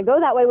chosen to go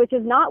that way, which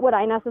is not what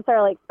I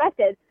necessarily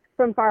expected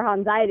from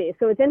Farhan Zaidi.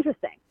 So it's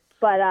interesting.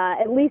 But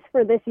at least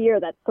for this year,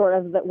 that's sort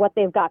of what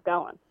they've got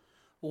going.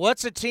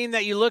 What's a team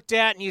that you looked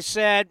at and you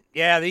said,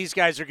 yeah, these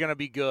guys are going to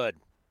be good?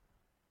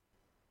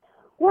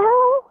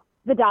 Well,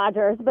 the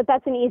Dodgers, but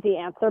that's an easy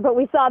answer. But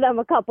we saw them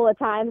a couple of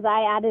times.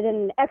 I added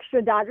an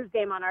extra Dodgers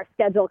game on our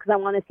schedule because I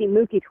want to see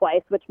Mookie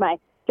twice, which my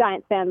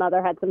Giants fan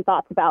mother had some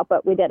thoughts about,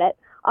 but we did it.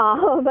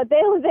 But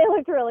they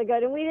looked really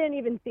good, and we didn't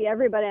even see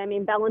everybody.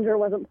 Bellinger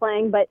wasn't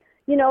playing, but,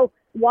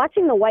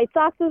 watching the White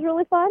Sox was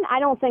really fun. I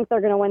don't think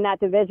they're going to win that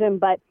division,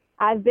 but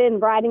I've been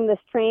riding this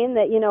train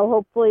that,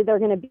 hopefully they're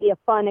going to be a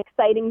fun,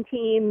 exciting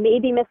team,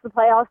 maybe miss the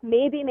playoffs,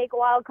 maybe make a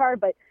wild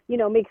card, but,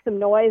 make some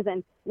noise.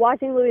 And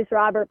watching Luis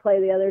Robert play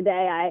the other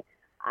day,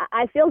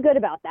 I feel good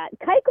about that.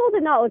 Keuchel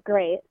did not look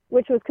great,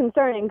 which was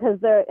concerning because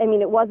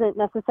it wasn't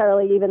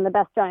necessarily even the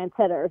best Giants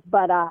hitters,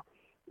 but,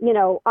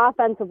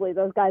 offensively,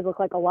 those guys look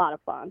like a lot of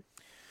fun.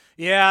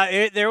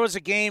 Yeah, there was a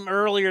game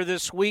earlier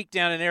this week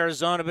down in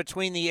Arizona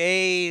between the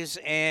A's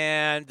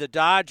and the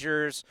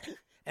Dodgers,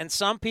 and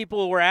some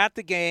people were at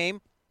the game,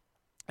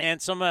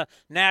 and some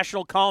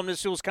national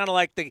columnists, it was kind of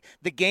like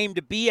the game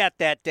to be at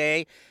that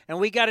day, and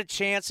we got a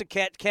chance to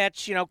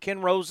catch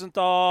Ken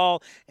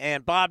Rosenthal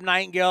and Bob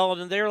Nightingale,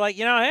 and they were like,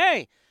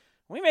 hey,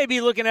 we may be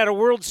looking at a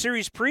World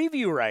Series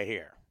preview right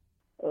here.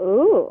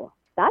 Ooh,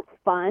 that's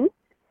fun.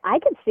 I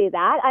could see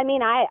that.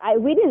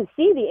 We didn't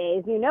see the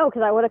A's,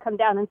 because I would have come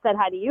down and said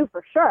hi to you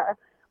for sure.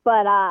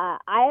 But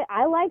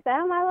I like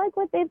them. I like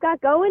what they've got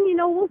going.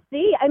 We'll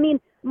see.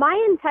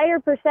 My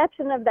entire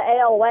perception of the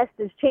AL West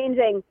is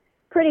changing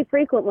pretty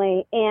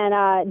frequently.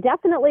 And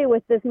definitely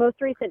with this most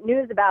recent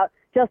news about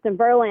Justin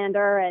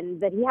Verlander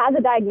and that he has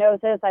a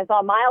diagnosis. I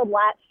saw mild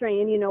lat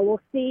strain. We'll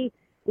see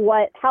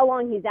how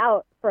long he's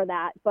out for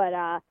that. But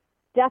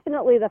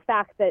definitely the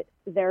fact that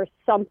there's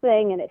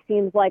something, and it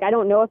seems like, I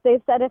don't know if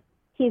they've said if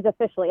he's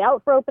officially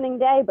out for opening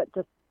day, but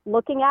just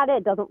looking at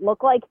it doesn't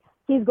look like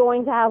he's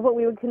going to have what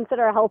we would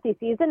consider a healthy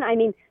season.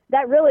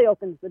 That really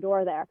opens the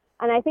door there.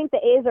 And I think the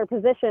A's are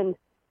positioned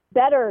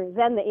better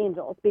than the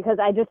Angels because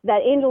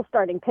that Angels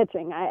starting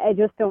pitching, I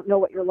just don't know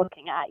what you're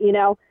looking at,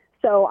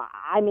 So,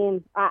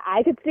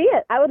 I could see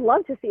it. I would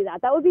love to see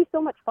that. That would be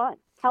so much fun.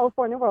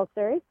 California World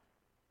Series.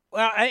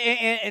 Well,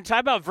 and talk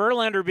about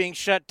Verlander being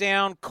shut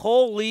down,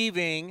 Cole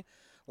leaving,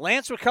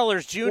 Lance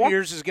McCullers Jr.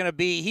 is going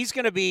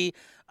to be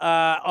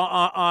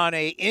on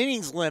a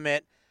innings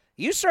limit.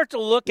 You start to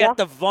look at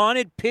the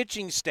vaunted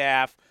pitching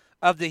staff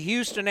of the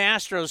Houston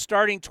Astros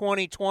starting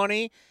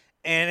 2020,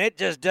 and it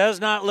just does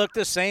not look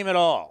the same at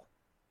all.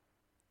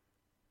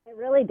 It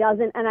really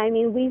doesn't.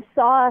 And, we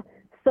saw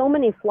so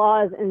many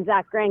flaws in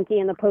Zach Greinke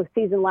in the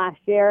postseason last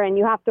year, and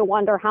you have to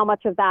wonder how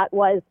much of that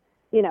was,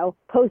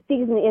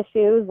 postseason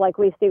issues like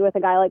we see with a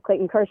guy like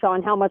Clayton Kershaw,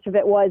 and how much of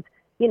it was,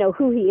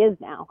 who he is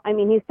now.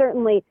 He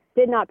certainly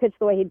did not pitch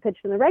the way he'd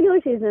pitched in the regular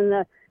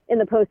season in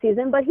the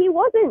postseason, but he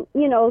wasn't,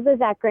 the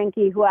Zach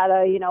Greinke who had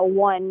a,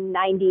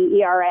 1.90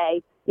 ERA,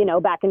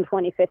 back in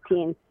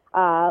 2015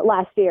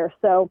 last year.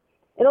 So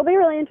it'll be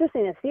really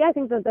interesting to see. I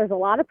think that there's a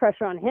lot of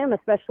pressure on him,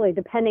 especially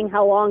depending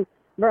how long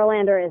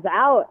Verlander is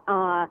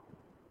out.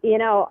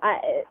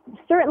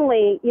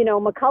 Certainly,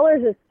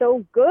 McCullers is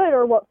so good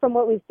from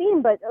what we've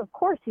seen, but of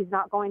course he's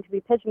not going to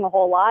be pitching a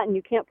whole lot, and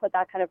you can't put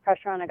that kind of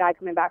pressure on a guy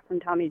coming back from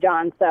Tommy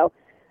John. So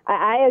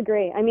I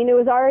agree. I mean, it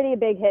was already a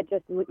big hit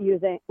just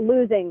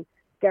losing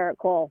Garrett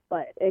Cole,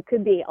 but it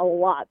could be a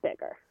lot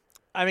bigger.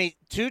 I mean,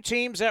 two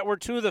teams that were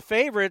two of the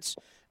favorites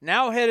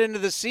now head into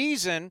the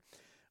season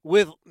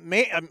with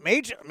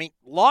major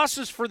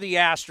losses for the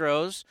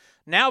Astros.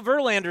 Now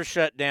Verlander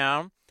shut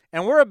down,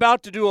 and we're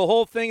about to do a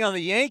whole thing on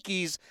the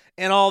Yankees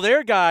and all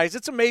their guys.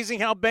 It's amazing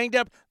how banged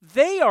up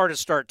they are to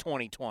start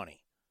 2020.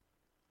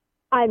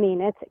 I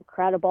mean, it's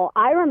incredible.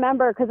 I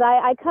remember because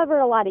I covered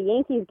a lot of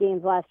Yankees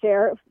games last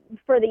year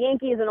for the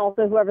Yankees and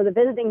also whoever the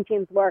visiting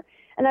teams were.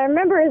 And I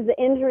remember as the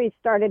injuries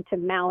started to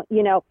mount,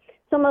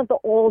 some of the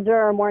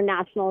older, more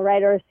national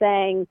writers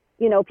saying,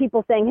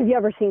 people saying, have you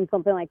ever seen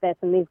something like this?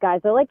 And these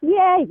guys are like,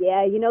 yeah,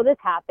 this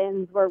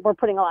happens. We're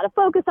putting a lot of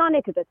focus on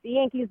it because it's the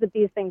Yankees that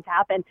these things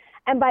happen.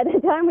 And by the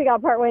time we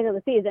got partway into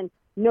the season,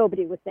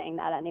 nobody was saying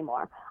that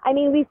anymore. I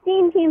mean, we've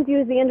seen teams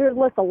use the injured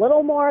list a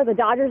little more. The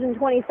Dodgers in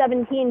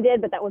 2017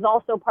 did, but that was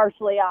also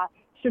partially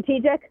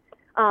strategic.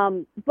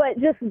 But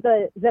just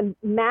the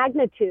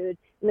magnitude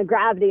and the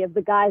gravity of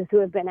the guys who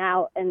have been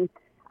out, and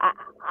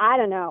I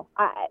don't know.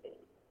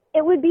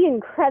 It would be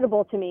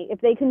incredible to me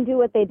if they can do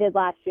what they did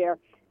last year,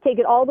 take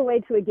it all the way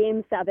to a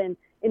Game 7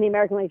 in the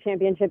American League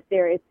Championship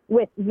Series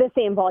with the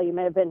same volume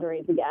of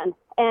injuries again.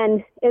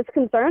 And it's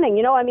concerning.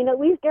 At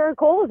least Garrett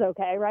Cole is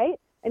okay, right?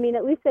 I mean,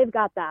 at least they've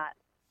got that.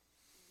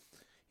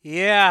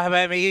 Yeah,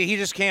 I mean, he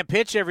just can't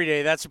pitch every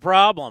day. That's a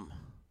problem.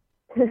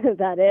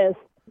 That is.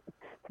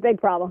 It's a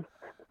big problem.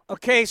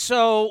 Okay,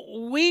 so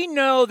we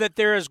know that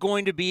there is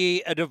going to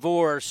be a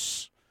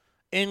divorce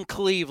in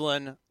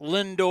Cleveland,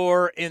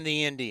 Lindor and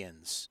the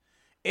Indians.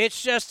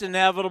 It's just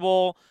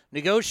inevitable.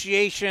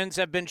 Negotiations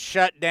have been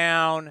shut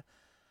down.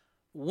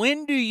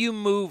 When do you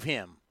move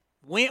him?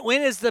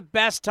 When is the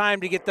best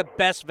time to get the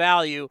best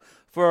value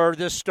for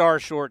this star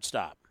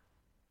shortstop?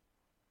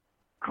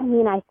 I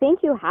mean, I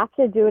think you have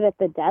to do it at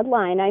the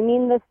deadline. I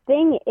mean, the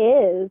thing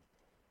is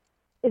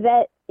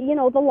that,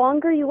 the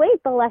longer you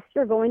wait, the less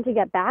you're going to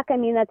get back. I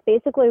mean, that's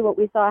basically what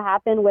we saw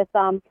happen with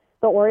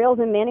the Orioles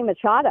and Manny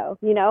Machado.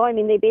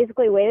 They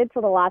basically waited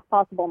till the last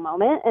possible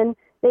moment, and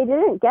they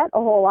didn't get a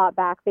whole lot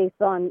back based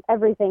on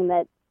everything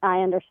that I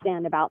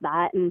understand about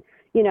that. And,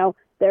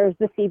 there's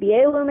the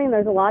CBA looming.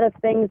 There's a lot of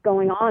things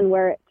going on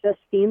where it just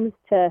seems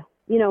to,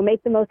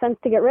 make the most sense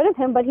to get rid of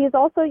him. But he's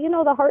also,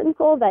 the heart and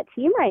soul of that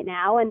team right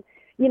now. And,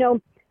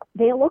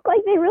 they look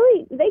like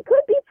they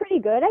could be pretty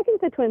good. I think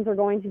the Twins are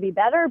going to be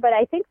better, but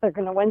I think they're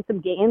going to win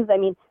some games. I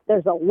mean,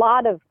 there's a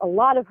lot of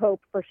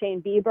hope for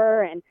Shane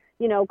Bieber, and,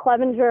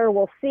 Clevenger,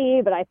 we'll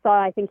see, but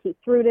I think he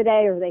threw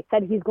today, or they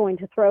said he's going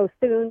to throw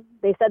soon.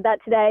 They said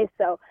that today.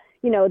 So,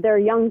 their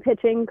young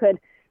pitching could,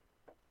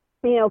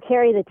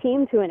 carry the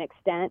team to an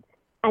extent.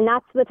 And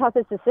that's the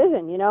toughest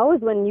decision,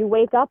 is when you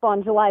wake up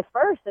on July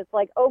 1st, it's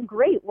like, oh,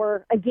 great,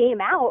 we're a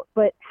game out,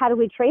 but how do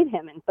we trade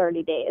him in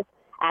 30 days?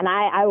 And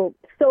I'm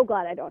so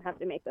glad I don't have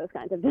to make those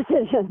kinds of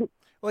decisions.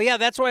 Well, yeah,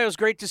 that's why it was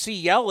great to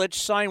see Yelich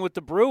sign with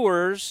the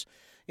Brewers.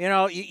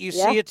 You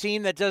see a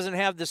team that doesn't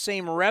have the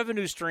same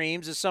revenue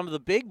streams as some of the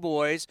big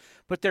boys,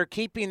 but they're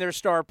keeping their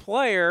star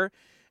player.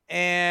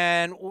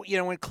 And,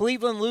 when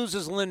Cleveland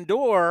loses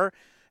Lindor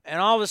and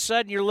all of a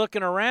sudden you're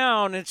looking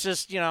around, it's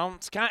just,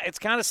 it's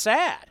kind of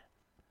sad.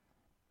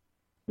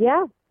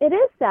 Yeah, it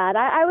is sad.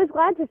 I was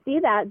glad to see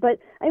that. But,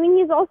 I mean,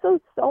 he's also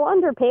so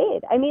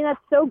underpaid. I mean, that's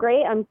so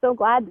great. I'm so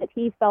glad that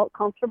he felt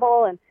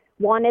comfortable and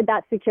wanted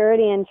that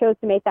security and chose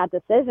to make that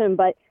decision.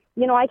 But,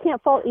 I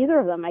can't fault either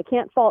of them. I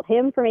can't fault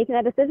him for making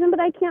that decision, but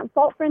I can't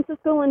fault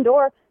Francisco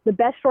Lindor, the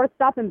best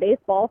shortstop in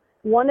baseball,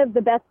 one of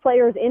the best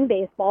players in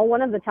baseball,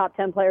 one of the top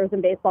 10 players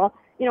in baseball.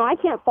 I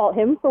can't fault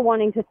him for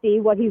wanting to see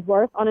what he's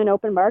worth on an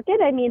open market.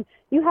 I mean,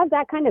 you have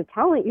that kind of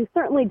talent. You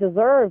certainly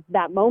deserve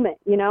that moment,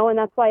 and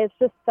that's why it's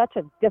just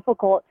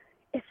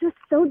it's just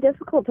so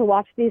difficult to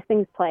watch these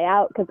things play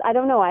out because I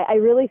don't know. I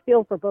really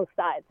feel for both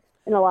sides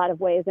in a lot of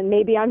ways, and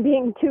maybe I'm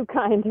being too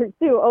kind or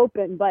too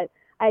open, but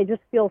I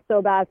just feel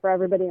so bad for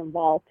everybody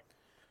involved.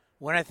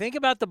 When I think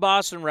about the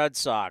Boston Red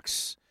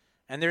Sox,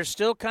 and there's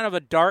still kind of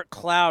a dark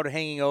cloud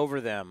hanging over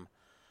them,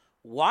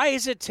 why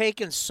is it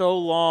taking so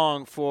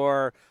long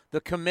for the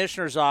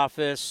commissioner's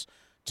office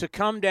to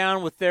come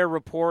down with their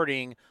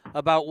reporting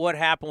about what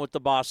happened with the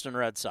Boston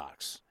Red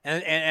Sox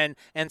and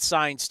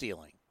sign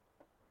stealing?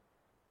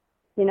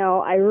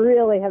 I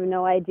really have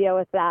no idea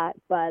with that,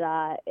 but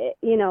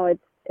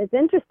it's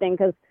interesting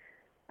because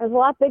there's a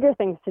lot bigger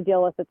things to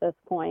deal with at this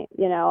point.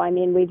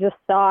 We just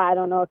saw, I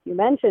don't know if you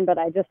mentioned, but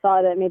I just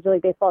saw that Major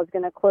League Baseball is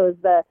going to close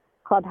the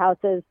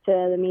clubhouses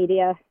to the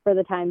media for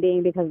the time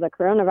being because of the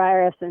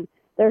coronavirus. And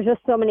there's just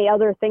so many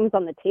other things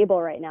on the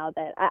table right now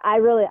that I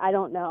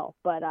don't know.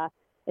 But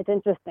it's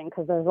interesting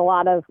because there's a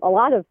lot of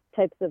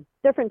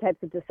different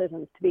types of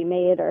decisions to be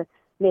made or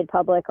made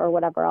public or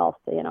whatever else,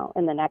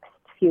 in the next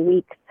few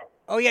weeks.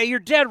 Oh yeah, you're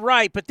dead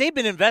right. But they've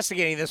been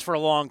investigating this for a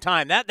long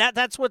time.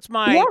 That's what's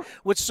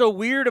so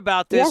weird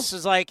about this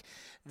is like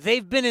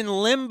they've been in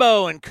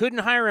limbo and couldn't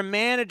hire a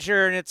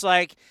manager, and it's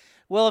like,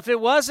 well, if it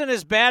wasn't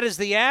as bad as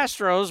the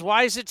Astros,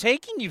 why is it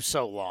taking you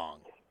so long?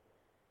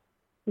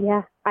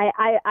 Yeah,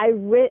 I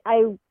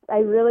I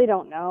really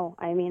don't know.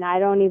 I mean, I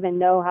don't even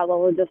know how the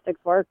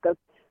logistics work of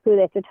who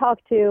they have to talk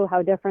to,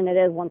 how different it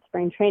is once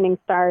spring training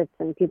starts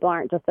and people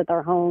aren't just at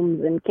their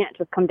homes and can't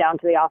just come down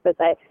to the office.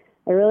 I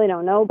really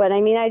don't know. But,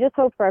 I mean, I just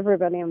hope for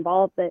everybody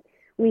involved that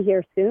we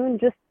hear soon,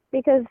 just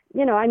because,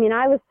 I mean,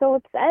 I was so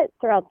upset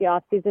throughout the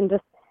offseason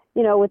just,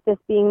 with this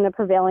being the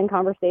prevailing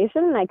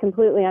conversation, and I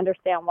completely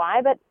understand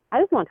why, but I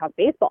just want to talk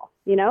baseball,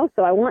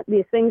 so I want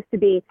these things to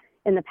be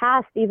in the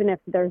past, even if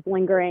there's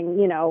lingering,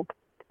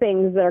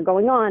 things that are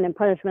going on and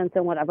punishments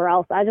and whatever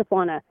else. I just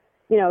want to,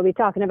 be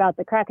talking about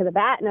the crack of the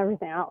bat and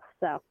everything else.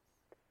 So.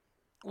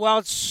 Well,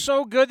 it's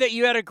so good that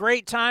you had a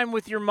great time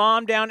with your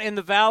mom down in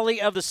the Valley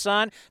of the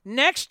Sun.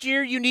 Next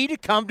year, you need to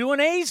come to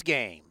an A's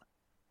game.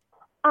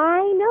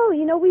 I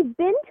know, we've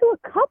been to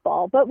a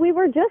couple, but we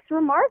were just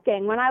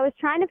remarking when I was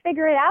trying to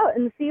figure it out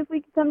and see if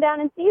we could come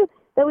down and see you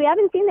that we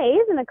haven't seen the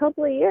A's in a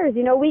couple of years.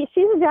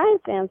 She's a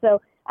Giants fan,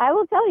 so I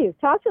will tell you,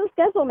 talk to the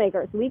schedule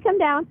makers. We come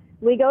down,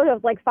 we go to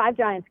like 5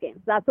 Giants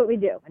games. That's what we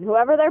do. And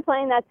whoever they're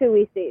playing, that's who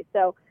we see.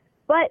 So,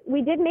 but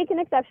we did make an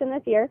exception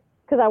this year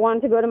because I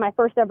wanted to go to my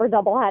first ever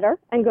doubleheader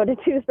and go to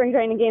 2 spring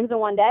training games in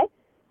one day.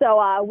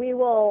 So we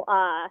will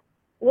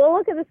we'll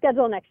look at the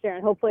schedule next year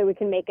and hopefully we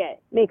can make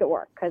it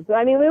work. Because,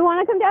 I mean, we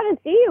want to come down and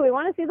see you. We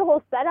want to see the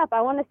whole setup.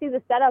 I want to see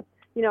the setup,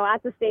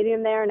 at the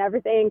stadium there and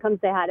everything, and come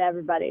say hi to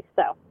everybody.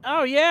 So.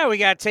 Oh, yeah, we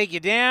got to take you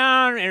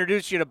down,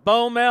 introduce you to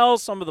Bo Mel,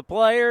 some of the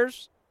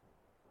players.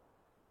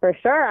 For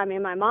sure. I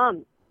mean, my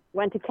mom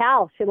went to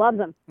Cal. She loves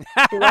him.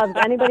 She loves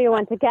anybody who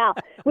went to Cal.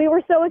 We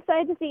were so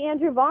excited to see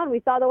Andrew Vaughn.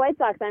 We saw the White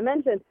Sox, I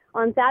mentioned,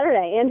 on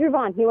Saturday. Andrew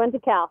Vaughn, he went to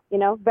Cal.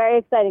 Very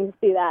exciting to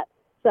see that.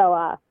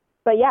 So,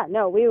 but yeah,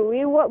 no,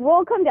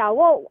 we'll come down.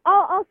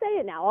 I'll say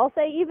it now. I'll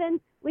say even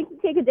we can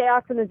take a day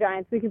off from the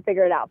Giants. We can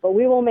figure it out. But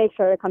we will make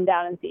sure to come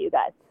down and see you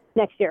guys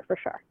next year for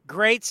sure.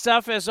 Great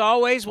stuff as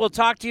always. We'll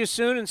talk to you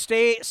soon and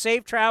stay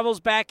safe travels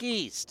back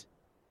east.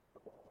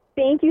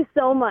 Thank you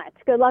so much.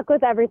 Good luck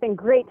with everything.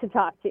 Great to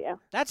talk to you.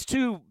 That's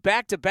 2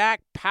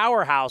 back-to-back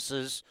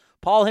powerhouses,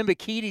 Paul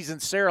Hembekides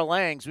and Sarah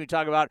Langs, when we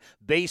talk about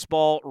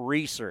baseball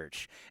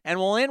research. And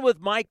we'll end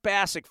with Mike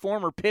Bassick,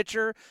 former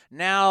pitcher,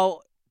 now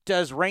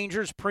does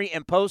Rangers pre-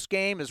 and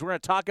post-game, as we're going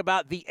to talk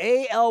about the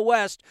AL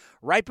West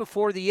right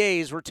before the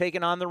A's were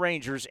taking on the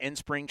Rangers in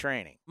spring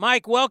training.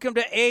 Mike, welcome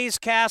to A's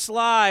Cast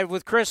Live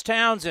with Chris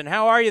Townsend.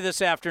 How are you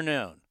this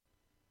afternoon?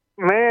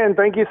 Man,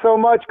 thank you so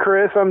much,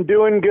 Chris. I'm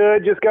doing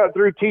good. Just got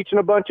through teaching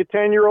a bunch of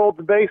 10-year-olds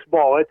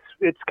baseball.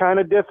 It's kind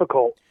of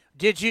difficult.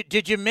 Did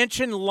you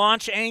mention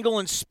launch angle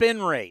and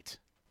spin rate?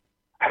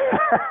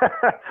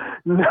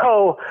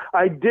 No,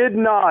 I did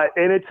not.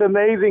 And it's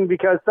amazing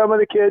because some of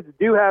the kids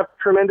do have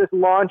tremendous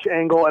launch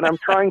angle, and I'm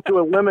trying to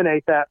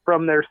eliminate that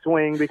from their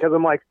swing because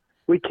I'm like,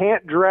 we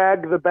can't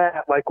drag the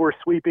bat like we're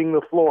sweeping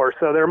the floor.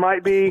 So there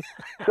might be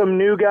some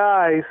new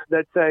guys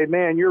that say,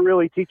 man, you're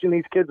really teaching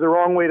these kids the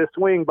wrong way to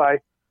swing by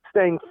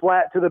staying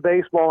flat to the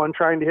baseball and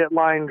trying to hit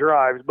line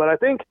drives. But I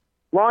think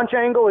launch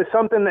angle is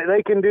something that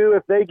they can do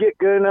if they get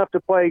good enough to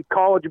play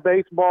college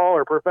baseball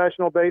or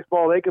professional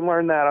baseball. They can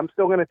learn that. I'm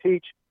still going to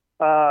teach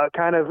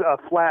kind of a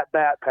flat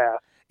bat pass.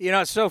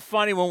 It's so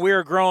funny when we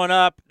were growing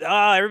up,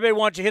 everybody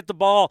wants you to hit the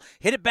ball,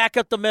 hit it back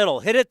up the middle,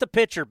 hit it the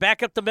pitcher,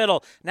 back up the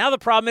middle. Now the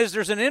problem is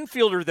there's an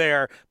infielder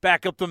there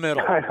back up the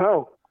middle. I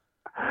know.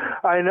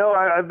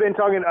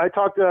 I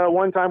talked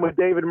one time with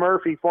David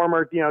Murphy,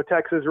 former,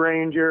 Texas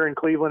Ranger and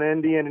Cleveland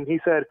Indian, and he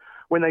said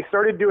when they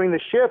started doing the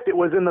shift, it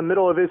was in the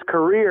middle of his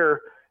career,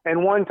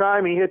 and one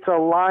time he hits a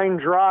line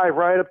drive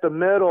right up the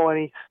middle, and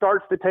he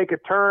starts to take a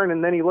turn,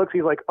 and then he looks,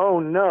 he's like, oh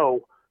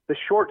no, the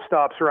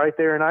shortstop's right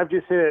there, and I've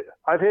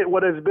hit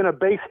what has been a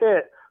base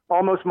hit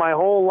almost my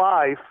whole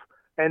life,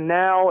 and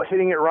now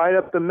hitting it right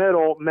up the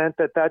middle meant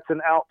that that's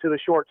an out to the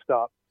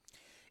shortstop.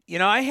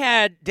 I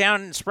had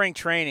down in spring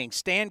training,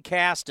 Stan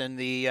Kasten,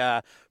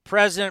 the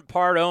president,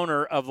 part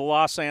owner of the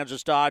Los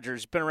Angeles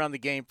Dodgers, been around the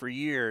game for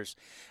years.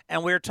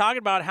 And we were talking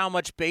about how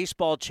much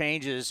baseball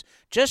changes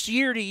just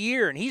year to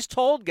year. And he's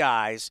told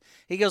guys,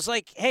 he goes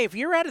like, hey, if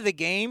you're out of the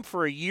game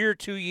for a year,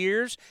 2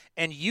 years,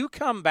 and you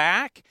come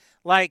back,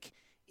 like,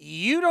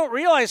 you don't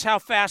realize how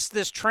fast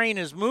this train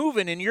is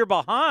moving and you're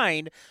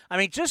behind. I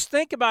mean, just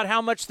think about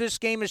how much this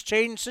game has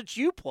changed since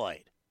you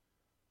played.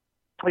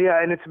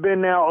 Yeah, and it's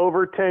been now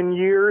over 10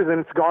 years,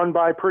 and it's gone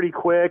by pretty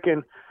quick.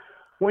 And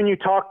when you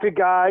talk to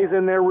guys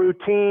and their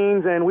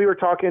routines, and we were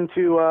talking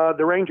to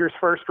the Rangers'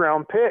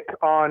 first-round pick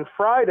on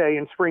Friday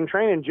in spring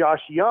training,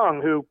 Josh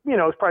Young, who,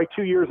 is probably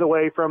 2 years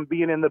away from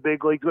being in the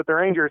big leagues with the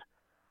Rangers.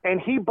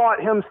 And he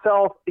bought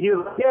himself – he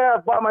was like, yeah,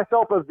 I bought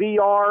myself a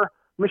VR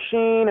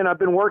machine, and I've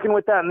been working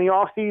with that in the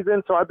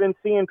off-season, so I've been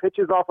seeing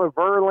pitches off of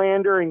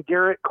Verlander and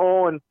Garrett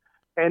Cole, and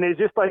it's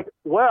just like,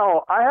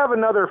 well, I have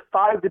another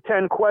 5 to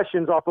 10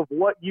 questions off of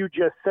what you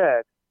just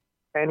said.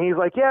 And he's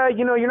like, yeah,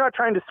 you're not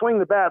trying to swing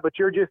the bat, but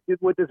you're just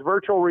with this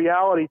virtual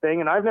reality thing.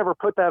 And I've never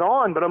put that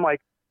on, but I'm like,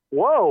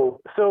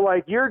 whoa. So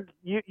like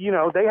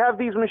they have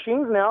these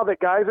machines now that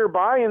guys are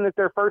buying that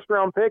they're first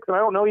round picks. And I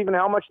don't know even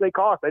how much they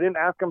cost. I didn't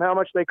ask them how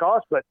much they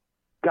cost, but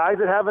guys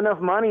that have enough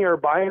money are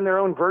buying their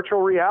own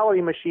virtual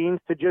reality machines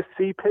to just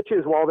see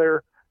pitches while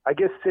they're I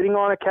guess, sitting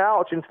on a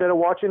couch instead of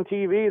watching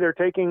TV. They're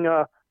taking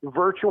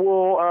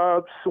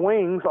virtual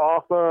swings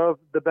off of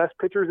the best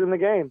pitchers in the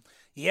game.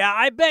 Yeah,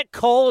 I bet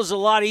Cole is a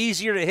lot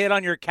easier to hit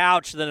on your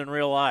couch than in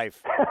real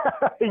life.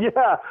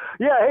 Yeah.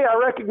 Hey, I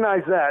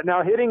recognize that.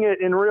 Now, hitting it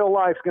in real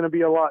life is going to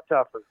be a lot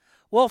tougher.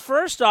 Well,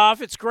 first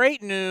off, it's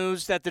great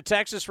news that the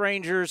Texas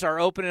Rangers are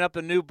opening up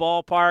a new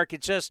ballpark.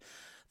 It's just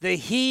the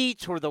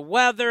heat or the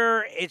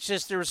weather. It's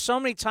just there's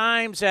so many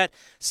times that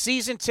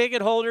season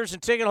ticket holders,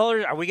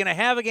 are we going to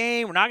have a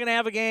game? We're not going to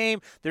have a game.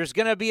 There's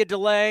going to be a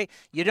delay.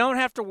 You don't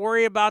have to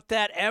worry about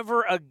that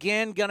ever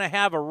again. Going to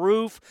have a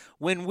roof.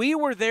 When we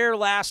were there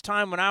last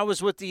time when I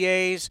was with the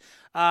A's,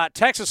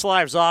 Texas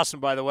Live's awesome,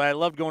 by the way. I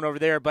love going over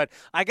there. But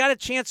I got a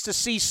chance to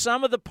see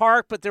some of the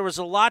park, but there was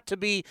a lot to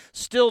be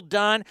still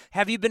done.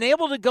 Have you been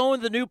able to go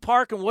in the new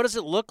park, and what does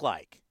it look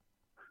like?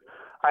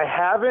 I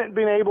haven't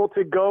been able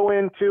to go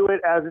into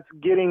it as it's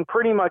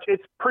pretty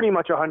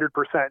much 100%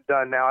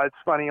 done now. It's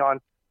funny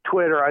on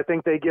Twitter, I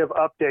think they give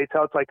updates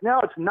how it's like,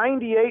 now it's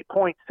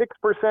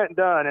 98.6%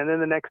 done. And then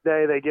the next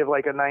day they give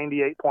like a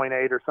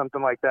 98.8 or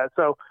something like that.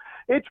 So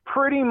it's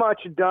pretty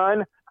much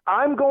done.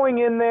 I'm going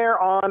in there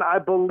on, I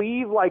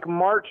believe, like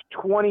March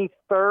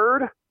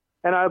 23rd.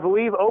 And I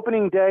believe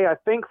opening day, I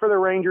think for the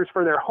Rangers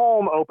for their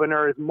home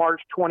opener is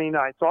March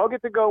 29th. So I'll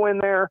get to go in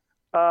there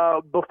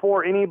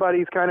before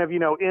anybody's kind of,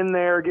 in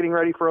there getting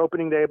ready for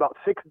opening day, about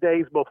 6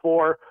 days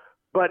before.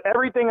 But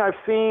everything I've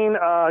seen,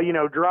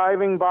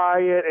 driving by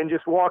it and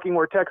just walking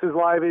where Texas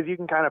Live is, you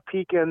can kind of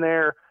peek in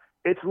there.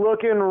 It's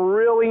looking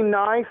really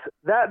nice.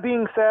 That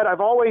being said, I've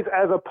always,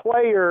 as a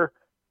player,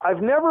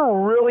 I've never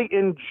really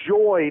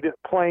enjoyed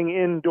playing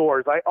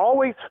indoors. I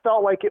always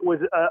felt like it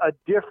was a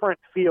different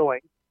feeling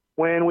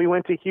when we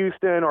went to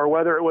Houston, or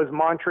whether it was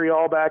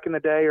Montreal back in the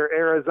day or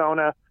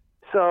Arizona.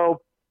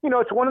 So,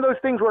 it's one of those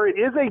things where it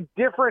is a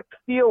different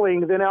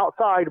feeling than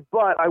outside,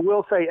 but I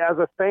will say as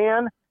a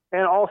fan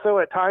and also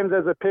at times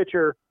as a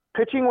pitcher,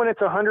 pitching when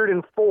it's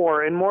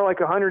 104 and more like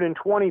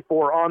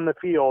 124 on the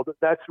field,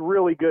 that's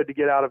really good to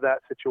get out of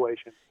that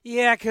situation.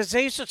 Yeah, because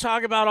they used to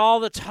talk about all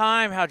the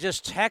time how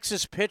just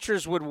Texas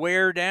pitchers would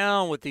wear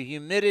down with the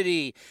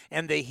humidity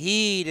and the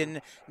heat,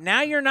 and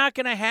now you're not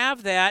going to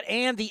have that,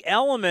 and the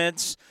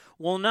elements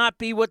will not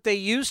be what they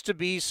used to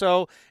be,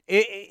 so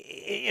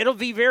it'll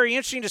be very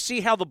interesting to see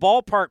how the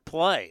ballpark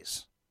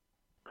plays.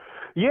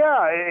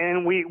 Yeah,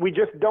 and we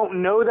just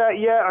don't know that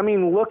yet. I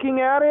mean, looking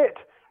at it,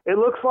 it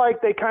looks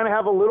like they kind of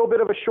have a little bit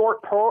of a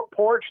short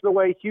porch the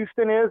way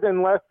Houston is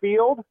in left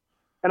field,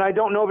 and I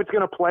don't know if it's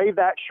going to play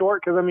that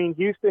short because,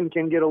 Houston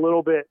can get a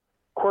little bit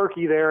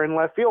quirky there in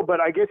left field,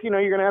 but I guess, you're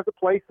going to have to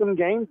play some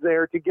games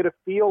there to get a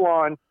feel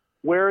on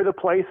where are the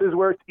places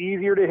where it's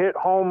easier to hit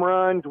home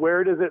runs,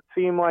 where does it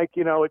seem like,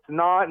 it's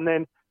not, and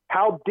then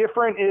how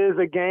different is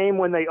a game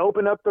when they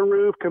open up the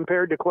roof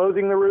compared to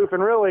closing the roof.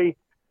 And really,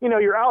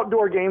 your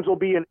outdoor games will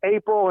be in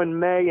April and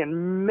May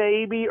and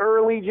maybe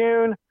early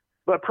June,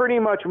 but pretty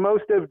much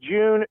most of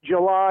June,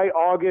 July,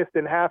 August,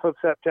 and half of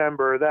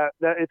September, that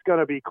it's going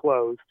to be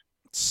closed.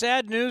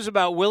 Sad news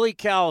about Willie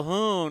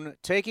Calhoun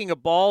taking a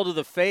ball to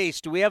the face.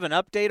 Do we have an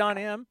update on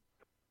him?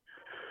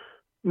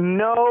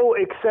 No,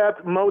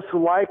 except most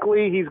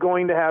likely he's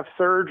going to have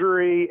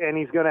surgery, and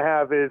he's going to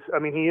have he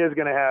is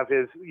going to have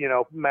his,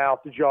 mouth,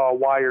 jaw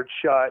wired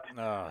shut.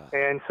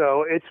 And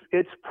so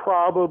it's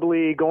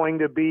probably going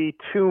to be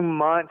 2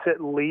 months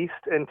at least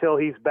until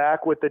he's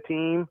back with the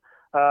team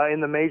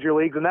in the major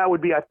leagues. And that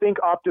would be, I think,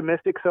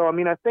 optimistic. So,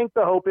 I think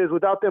the hope is,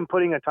 without them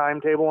putting a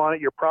timetable on it,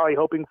 you're probably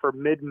hoping for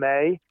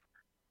mid-May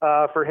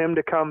for him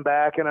to come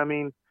back.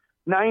 And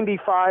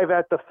 95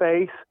 at the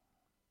face,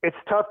 it's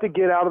tough to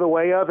get out of the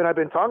way of, and I've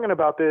been talking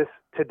about this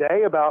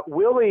today about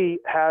Willie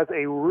has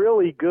a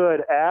really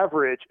good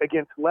average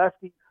against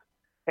lefties,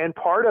 and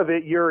part of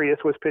it, Urias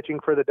was pitching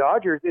for the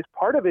Dodgers, is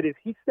part of it is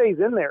he stays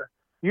in there.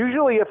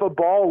 Usually if a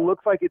ball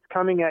looks like it's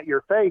coming at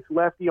your face,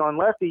 lefty on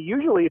lefty,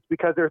 usually it's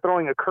because they're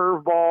throwing a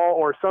curveball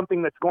or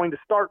something that's going to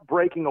start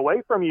breaking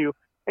away from you,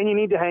 and you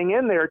need to hang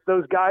in there. It's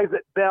those guys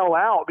that bail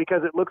out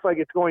because it looks like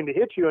it's going to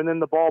hit you, and then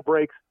the ball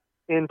breaks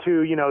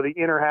into, the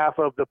inner half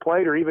of the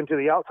plate or even to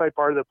the outside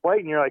part of the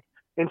plate. And you're like,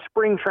 in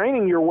spring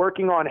training, you're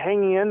working on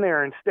hanging in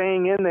there and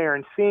staying in there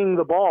and seeing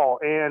the ball.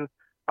 And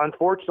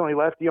unfortunately,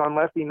 lefty on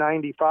lefty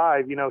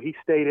 95, he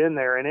stayed in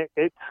there, and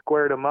it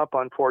squared him up,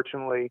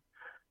 unfortunately.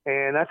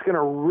 And that's going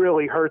to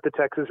really hurt the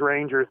Texas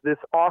Rangers. This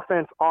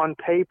offense on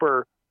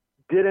paper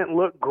didn't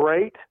look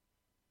great.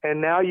 And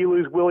now you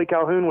lose Willie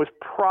Calhoun, was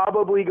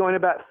probably going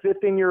about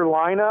fifth in your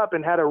lineup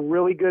and had a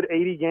really good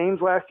 80 games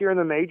last year in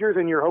the majors,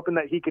 and you're hoping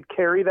that he could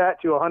carry that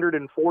to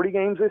 140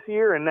 games this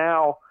year. And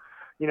now,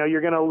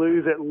 you're going to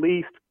lose at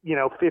least,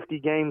 50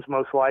 games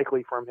most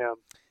likely from him.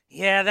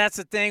 Yeah, that's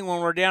the thing.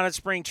 When we're down at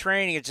spring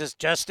training, it's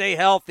just stay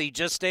healthy,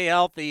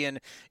 and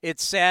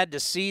it's sad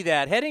to see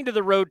that. Heading to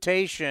the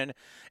rotation,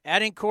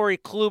 adding Corey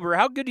Kluber,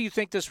 how good do you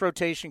think this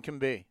rotation can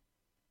be?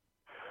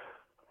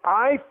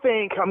 I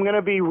think I'm going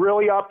to be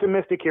really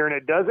optimistic here, and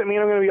it doesn't mean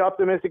I'm going to be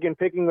optimistic in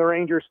picking the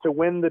Rangers to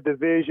win the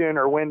division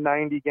or win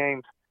 90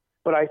 games,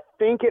 but I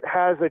think it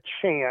has a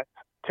chance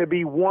to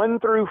be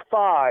 1 through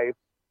 5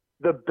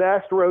 the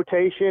best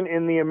rotation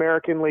in the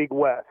American League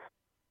West.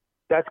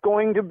 That's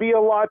going to be a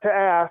lot to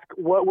ask.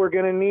 What we're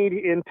going to need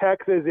in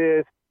Texas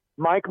is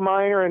Mike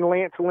Minor and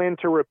Lance Lynn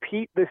to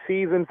repeat the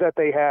seasons that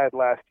they had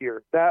last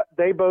year. That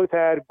they both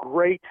had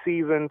great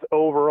seasons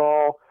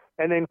overall,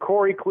 and then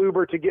Corey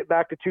Kluber to get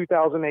back to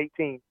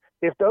 2018.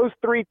 If those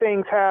three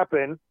things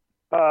happen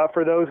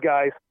for those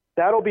guys,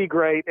 that'll be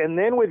great. And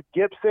then with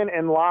Gibson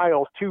and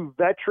Lyles, two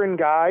veteran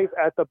guys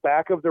at the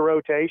back of the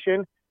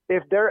rotation,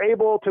 if they're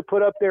able to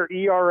put up their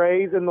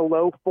ERAs in the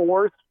low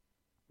fours,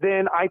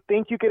 then I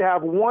think you could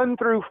have 1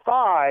 through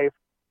 5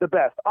 the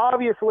best.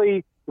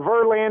 Obviously,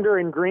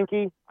 Verlander and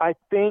Greinke, I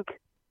think,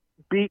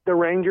 beat the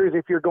Rangers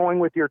if you're going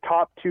with your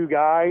top two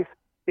guys.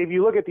 If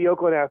you look at the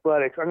Oakland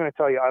Athletics, I'm going to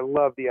tell you I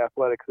love the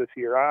Athletics this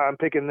year. I'm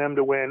picking them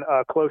to win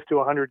close to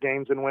 100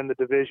 games and win the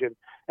division.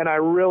 And I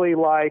really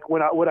like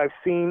what I've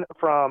seen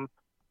from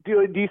 –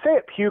 do you say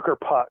it Puke or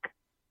Puck?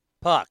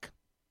 Puck.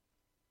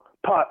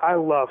 Puck. I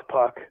love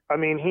Puck. I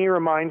mean, he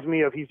reminds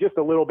me of – he's just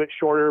a little bit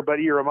shorter, but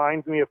he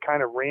reminds me of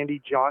kind of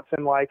Randy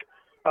Johnson-like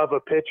of a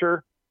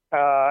pitcher.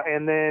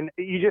 And then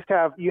you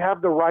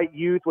have the right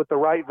youth with the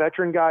right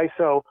veteran guys.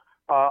 So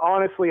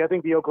honestly, I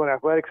think the Oakland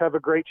Athletics have a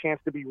great chance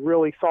to be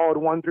really solid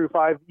 1 through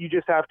 5. You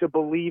just have to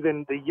believe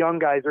in the young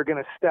guys are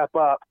going to step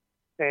up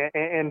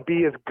and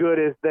be as good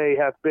as they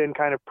have been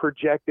kind of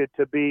projected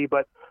to be.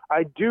 But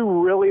I do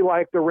really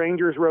like the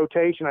Rangers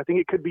rotation. I think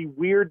it could be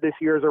weird this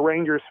year as a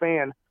Rangers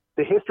fan.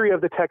 The history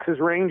of the Texas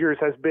Rangers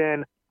has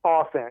been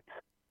offense.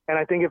 And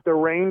I think if the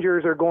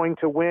Rangers are going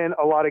to win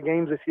a lot of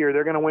games this year,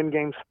 they're going to win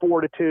games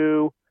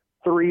 4-2,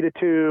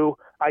 3-2.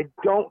 I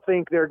don't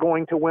think they're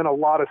going to win a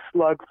lot of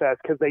slugfest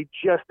because they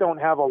just don't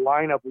have a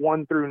lineup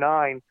 1 through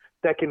 9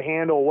 that can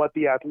handle what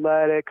the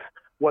Athletics,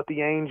 what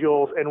the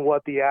Angels, and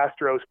what the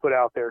Astros put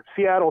out there.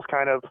 Seattle's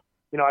kind of,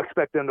 I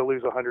expect them to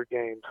lose 100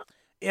 games.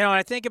 When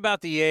I think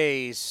about the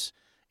A's,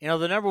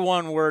 the number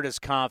one word is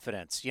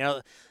confidence.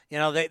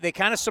 They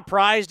kind of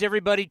surprised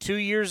everybody 2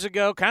 years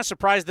ago, kind of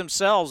surprised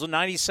themselves with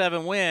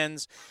 97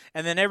 wins,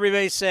 and then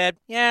everybody said,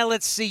 yeah,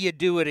 let's see you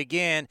do it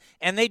again.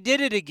 And they did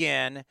it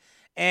again,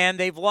 and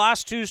they've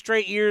lost 2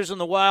 straight years in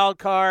the wild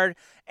card,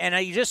 and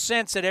you just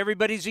sense that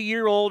everybody's a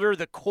year older,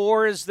 the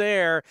core is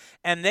there,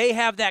 and they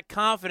have that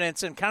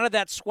confidence and kind of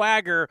that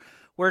swagger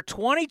where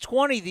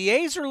 2020, the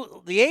A's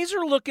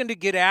are looking to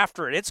get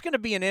after it. It's going to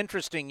be an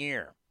interesting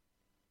year.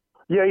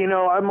 Yeah,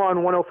 I'm on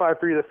 105.3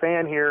 The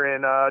Fan here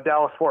in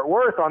Dallas-Fort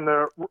Worth on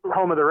the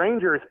home of the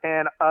Rangers,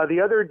 and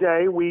the other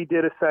day we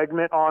did a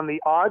segment on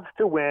the odds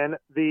to win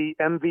the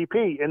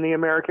MVP in the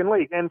American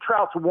League, and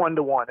Trout's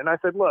 1-1. And I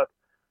said, look,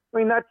 I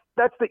mean,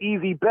 that's the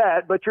easy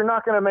bet, but you're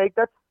not going to make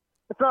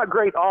 – it's not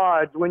great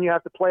odds when you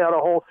have to play out a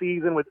whole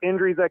season with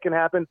injuries that can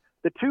happen.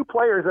 The 2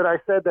 players that I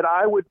said that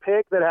I would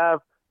pick that have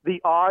the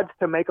odds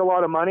to make a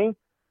lot of money,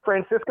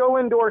 Francisco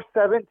Lindor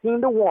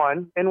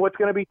 17-1, and what's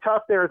going to be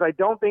tough there is I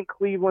don't think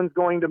Cleveland's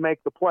going to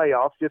make the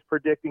playoffs, just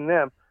predicting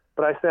them.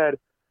 But I said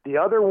the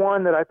other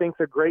one that I think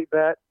is a great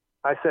bet,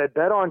 I said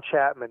bet on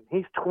Chapman.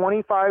 He's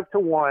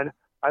 25-1.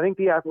 I think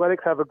the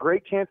Athletics have a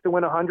great chance to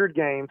win 100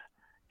 games.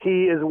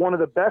 He is one of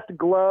the best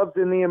gloves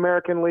in the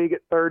American League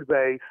at third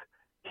base.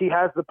 He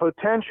has the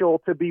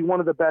potential to be one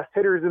of the best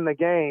hitters in the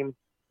game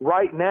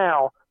right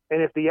now.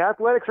 And if the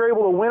Athletics are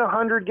able to win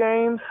 100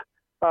 games,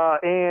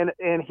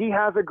 and he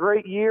has a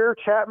great year,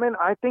 Chapman,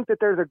 I think that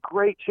there's a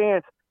great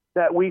chance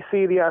that we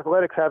see the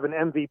Athletics have an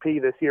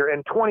MVP this year.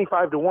 And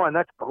 25-1,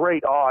 that's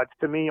great odds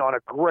to me on a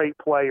great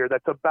player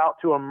that's about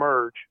to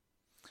emerge.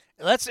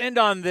 Let's end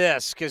on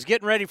this, because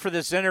getting ready for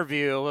this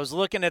interview, I was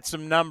looking at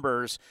some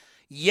numbers.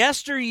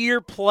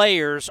 Yesteryear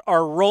players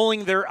are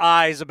rolling their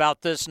eyes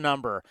about this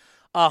number,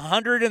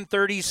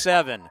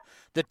 137.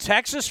 The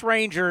Texas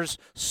Rangers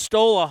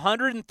stole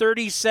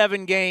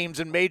 137 games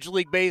in Major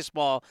League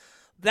Baseball.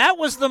 That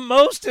was the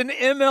most in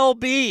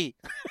MLB.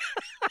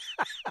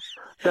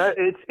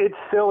 It's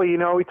silly.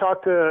 We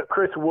talked to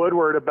Chris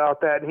Woodward about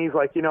that, and he's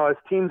like, as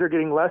teams are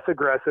getting less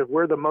aggressive,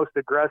 we're the most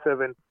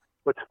aggressive. And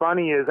what's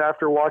funny is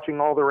after watching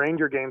all the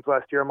Ranger games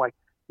last year, I'm like,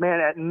 man,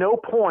 at no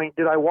point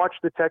did I watch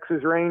the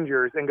Texas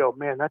Rangers and go,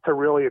 man, that's a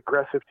really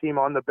aggressive team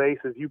on the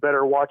bases. You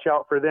better watch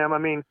out for them. I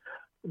mean,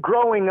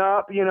 growing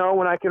up,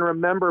 when I can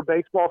remember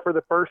baseball for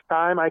the first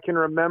time, I can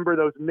remember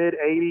those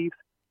mid-'80s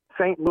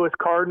St. Louis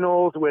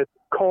Cardinals with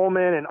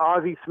Coleman and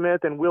Ozzie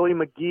Smith and Willie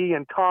McGee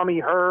and Tommy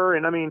Herr.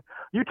 And, I mean,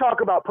 you talk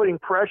about putting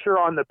pressure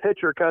on the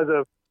pitcher because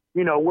of,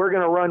 we're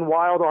going to run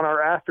wild on our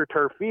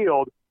AstroTurf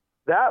field.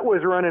 That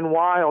was running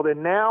wild.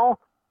 And now,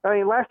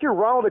 last year,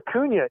 Ronald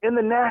Acuna in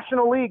the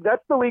National League,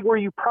 that's the league where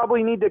you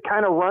probably need to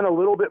kind of run a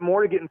little bit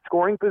more to get in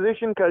scoring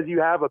position because you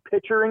have a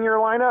pitcher in your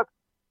lineup.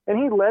 And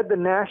he led the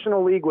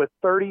National League with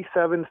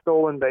 37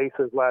 stolen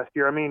bases last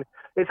year. I mean,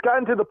 it's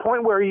gotten to the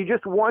point where you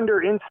just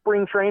wonder in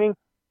spring training,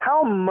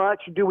 how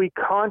much do we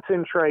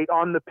concentrate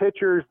on the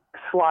pitchers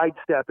slide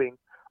stepping,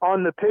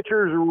 on the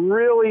pitchers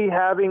really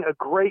having a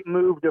great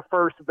move to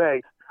first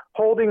base,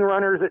 holding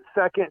runners at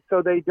second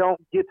so they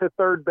don't get to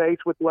third base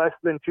with less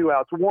than 2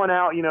 outs. 1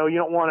 out, you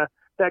don't want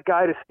that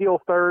guy to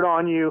steal third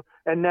on you,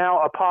 and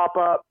now a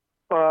pop-up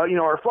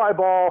or a fly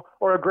ball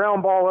or a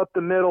ground ball up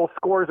the middle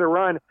scores a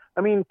run.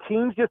 I mean,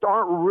 teams just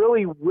aren't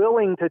really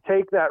willing to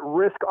take that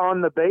risk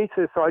on the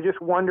bases. So I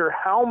just wonder,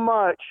 how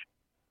much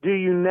do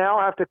you now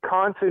have to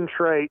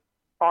concentrate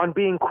on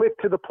being quick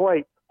to the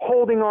plate,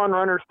 holding on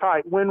runners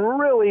tight, when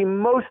really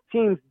most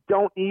teams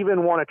don't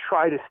even want to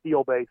try to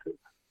steal bases?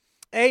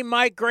 Hey,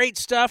 Mike, great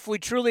stuff. We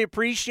truly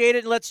appreciate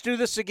it. Let's do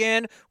this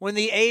again when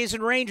the A's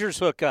and Rangers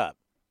hook up.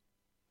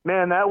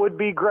 Man, that would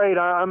be great.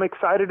 I'm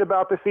excited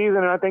about the season,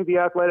 and I think the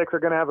Athletics are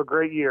going to have a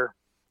great year.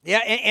 Yeah,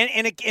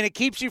 and it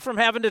keeps you from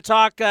having to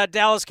talk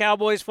Dallas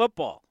Cowboys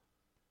football.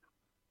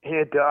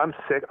 I'm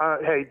sick.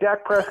 Hey,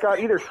 Dak Prescott,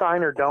 either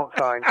sign or don't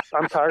sign.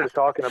 I'm tired of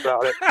talking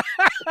about it.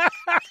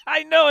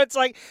 I know. It's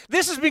like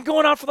this has been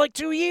going on for like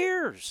 2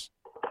 years.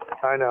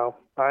 I know.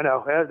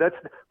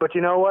 But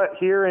you know what?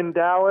 Here in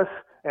Dallas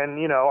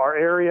and, our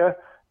area,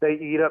 they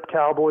eat up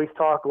Cowboys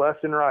talk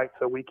left and right,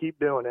 so we keep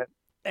doing it.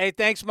 Hey,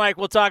 thanks, Mike.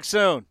 We'll talk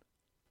soon.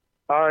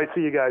 All right,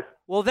 see you guys.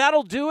 Well,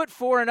 that'll do it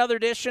for another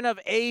edition of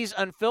A's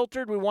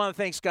Unfiltered. We want to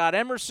thank Scott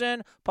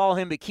Emerson, Paul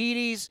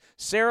Hembekides,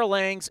 Sarah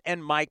Langs,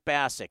 and Mike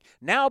Bassick.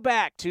 Now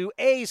back to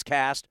A's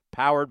Cast,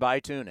 powered by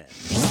TuneIn.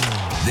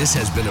 This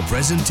has been a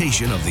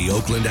presentation of the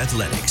Oakland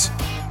Athletics.